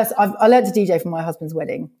the first. I learned to DJ for my husband's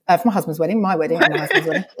wedding. My wedding, and my husband's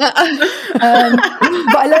wedding. But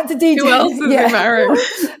I learned to DJ. Who else is married?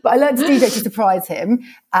 But I learned to DJ to surprise him,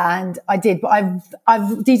 and I did. But I've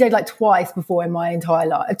DJed like twice before in my entire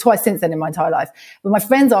life. Twice since then in my entire life. But my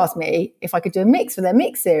friends asked me if I could do a mix for their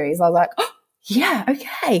mix series. I was like, oh, yeah,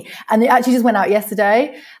 okay. And it actually just went out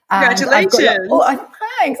yesterday. Congratulations.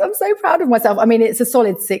 Thanks. I'm so proud of myself. I mean, it's a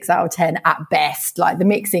solid 6 out of 10 at best. Like, the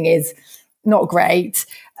mixing is not great.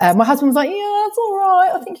 My husband was like, yeah, that's all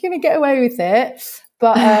right. I think you're going to get away with it.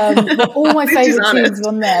 But all my favourite tunes are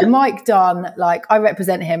on there. Mike Dunn, like, I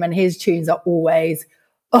represent him, and his tunes are always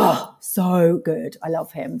Oh, so good. I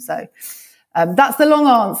love him. So that's the long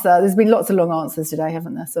answer. There's been lots of long answers today,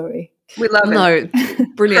 haven't there? Sorry. We love it. No,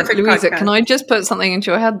 brilliant. Perfect Louisa, podcast. can I just put something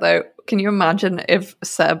into your head though? Can you imagine if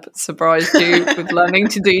Seb surprised you with learning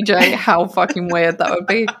to DJ? How fucking weird that would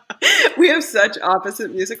be. We have such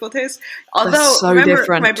opposite musical tastes. Although, so remember,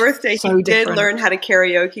 different. my birthday, So he did different. learn how to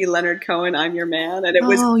karaoke Leonard Cohen, I'm Your Man, and it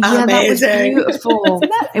was yeah, amazing. that was beautiful.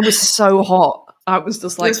 It was so hot. I was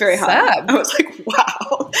just like, It was very hot. Seb. I was like,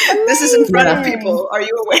 wow, this is in front of people. Are you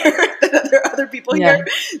aware that there are other people here?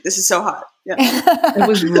 This is so hot. Yeah. It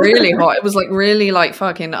was really hot. It was like really like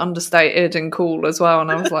fucking understated and cool as well.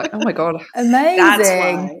 And I was like, oh my God. Amazing. That's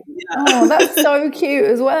why. Yeah. Oh, that's so cute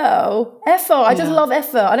as well. Effa. I just love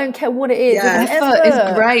Effa. I don't care what it is. Yeah. Effa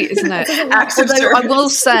is great, isn't it? Acts of Although I service. will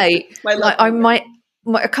say, My love like, I language.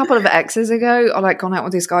 a couple of exes ago, I like gone out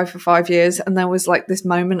with this guy for 5 years, and there was like this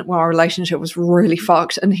moment where our relationship was really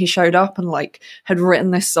fucked, and he showed up and like had written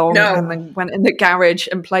this song and then went in the garage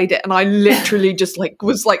and played it, and I literally just like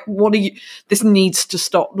was like, what are you, this needs to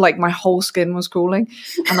stop. Like my whole skin was crawling,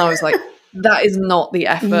 and I was like, that is not the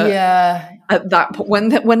effort. Yeah. At that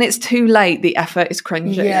point, when it's too late, the effort is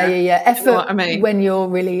cringy. Yeah. Effort, You know what I mean? when you're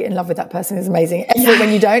really in love with that person is amazing. Effort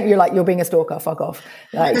when you don't, you're like, you're being a stalker. Fuck off.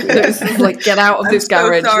 Like, It's like, get out of this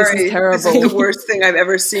garage. Sorry. This is terrible. This is the worst thing I've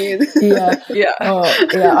ever seen. yeah. Yeah. Oh,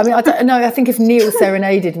 yeah. I mean, I don't know. I think if Neil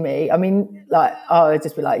serenaded me, I mean, like, I'd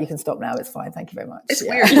just be like, you can stop now. It's fine. Thank you very much. It's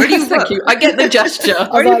weird. Where do you Thank look? you. I get the gesture.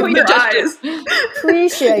 Where do you like, put your eyes?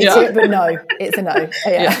 Appreciate Yeah. it, but no, it's a no.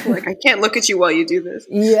 Yeah. Like, I can't look at you while you do this.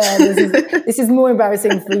 Yeah, this is more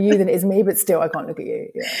embarrassing for you than it is me, but still, I can't look at you.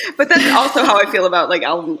 Yeah. But that's also how I feel about like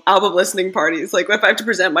album listening parties. Like if I have to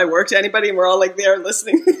present my work to anybody and we're all like there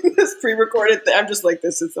listening to this pre-recorded thing, I'm just like,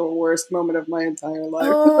 this is the worst moment of my entire life.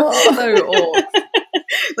 Oh. So awful.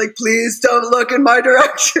 Like, please don't look in my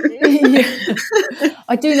direction. Yeah.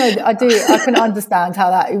 I do know. I can understand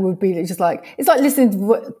how that it would be. It's just like it's like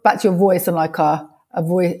listening back to your voice on like a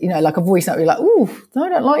voice, you know, like a voice note. You're like, ooh, no, I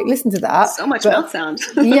don't like listen to that. So much But- mouth sound.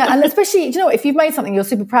 Yeah, and especially, you know, if you've made something, you're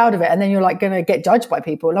super proud of it, and then you're like going to get judged by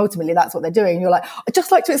people, and ultimately that's what they're doing. You're like, I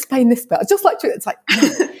just like to explain this bit. I just like to. It's like,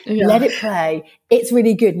 no, let it play. It's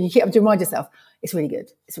really good, and you keep having to remind yourself, it's really good.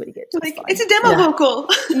 It's really good. Like, it's a demo vocal.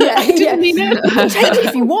 Yeah, I didn't mean it. You can change it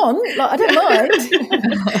if you want. Like, I don't mind.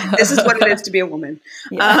 This is what it is to be a woman.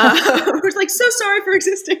 We're like, so sorry for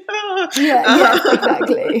existing. Yeah,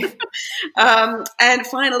 exactly. And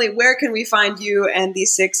finally, where can we find you and the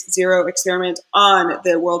 6-0 experiment on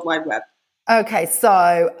the World Wide Web? Okay, so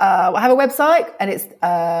I have a website, and it's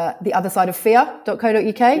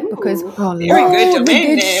theothersideoffear.co.uk because Very good all the domain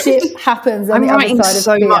good name. shit happens on I'm the other writing side of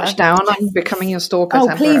so fear. much down. I'm becoming your stalker. Oh,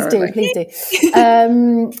 please do. temporarily.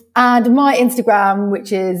 And my Instagram,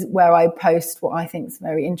 which is where I post what I think is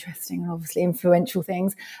very interesting and obviously influential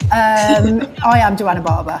things. I am Joanna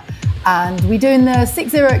Barber, and we're doing the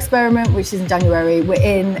 6-0 experiment, which is in January. We're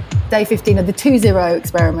in day 15 of the 2-0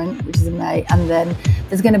 experiment, which is in May, and then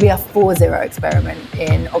there's going to be a 4-0 experiment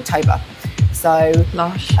in October. So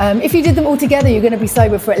Lush. if you did them all together, you're going to be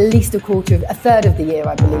sober for at least a third of the year,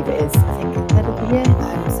 I believe it is. I think a third of the year.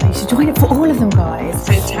 So you should join it for all of them, guys.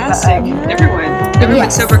 Fantastic. Everyone's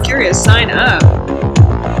yes. sober curious. Sign up.